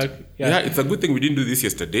we didn't. Yeah, it's a good thing we didn't do this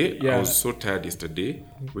yesterday. Yeah. I was so tired yesterday,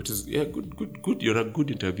 which is good. You're a good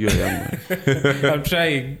interviewer, young man. I'm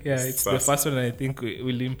trying. Yeah, it's the first one. I think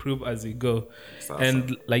we'll improve as we go.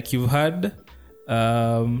 And like you've heard,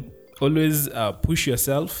 always push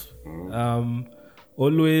yourself.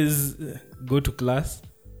 Always go to class.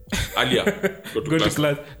 Earlier, go to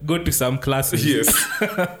class. Go to some classes. Yes.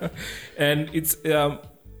 And it's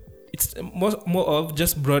more of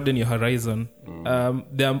just broaden your horizon.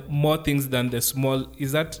 There are more things than the small.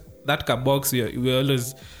 Is that box we're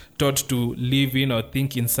always taught to live in or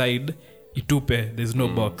think inside? Itupe, there's no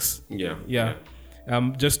box. Yeah.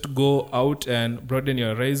 Just go out and broaden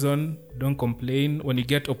your horizon. Don't complain. When you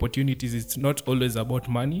get opportunities, it's not always about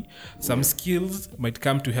money. Some skills might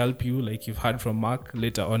come to help you, like you've heard from Mark,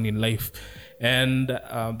 later on in life. And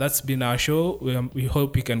that's been our show. We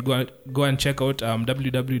hope you can go and check out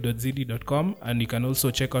www.zd.com, and you can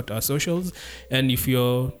also check out our socials. And if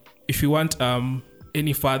you want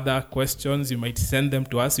any further questions, you might send them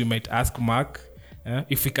to us. You might ask Mark.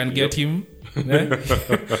 If we can get him,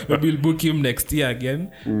 we'll book him next year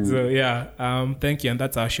again. So thank you, and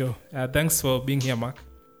that's our show. Thanks for being here, Mark.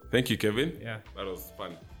 Thank you, Kevin. Yeah, that was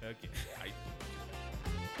fun. Okay.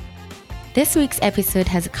 This week's episode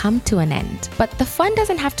has come to an end, but the fun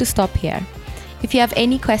doesn't have to stop here. If you have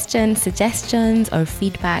any questions, suggestions, or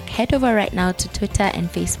feedback, head over right now to Twitter and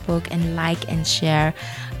Facebook and like and share.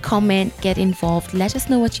 Comment, get involved, let us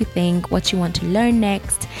know what you think, what you want to learn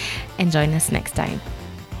next, and join us next time.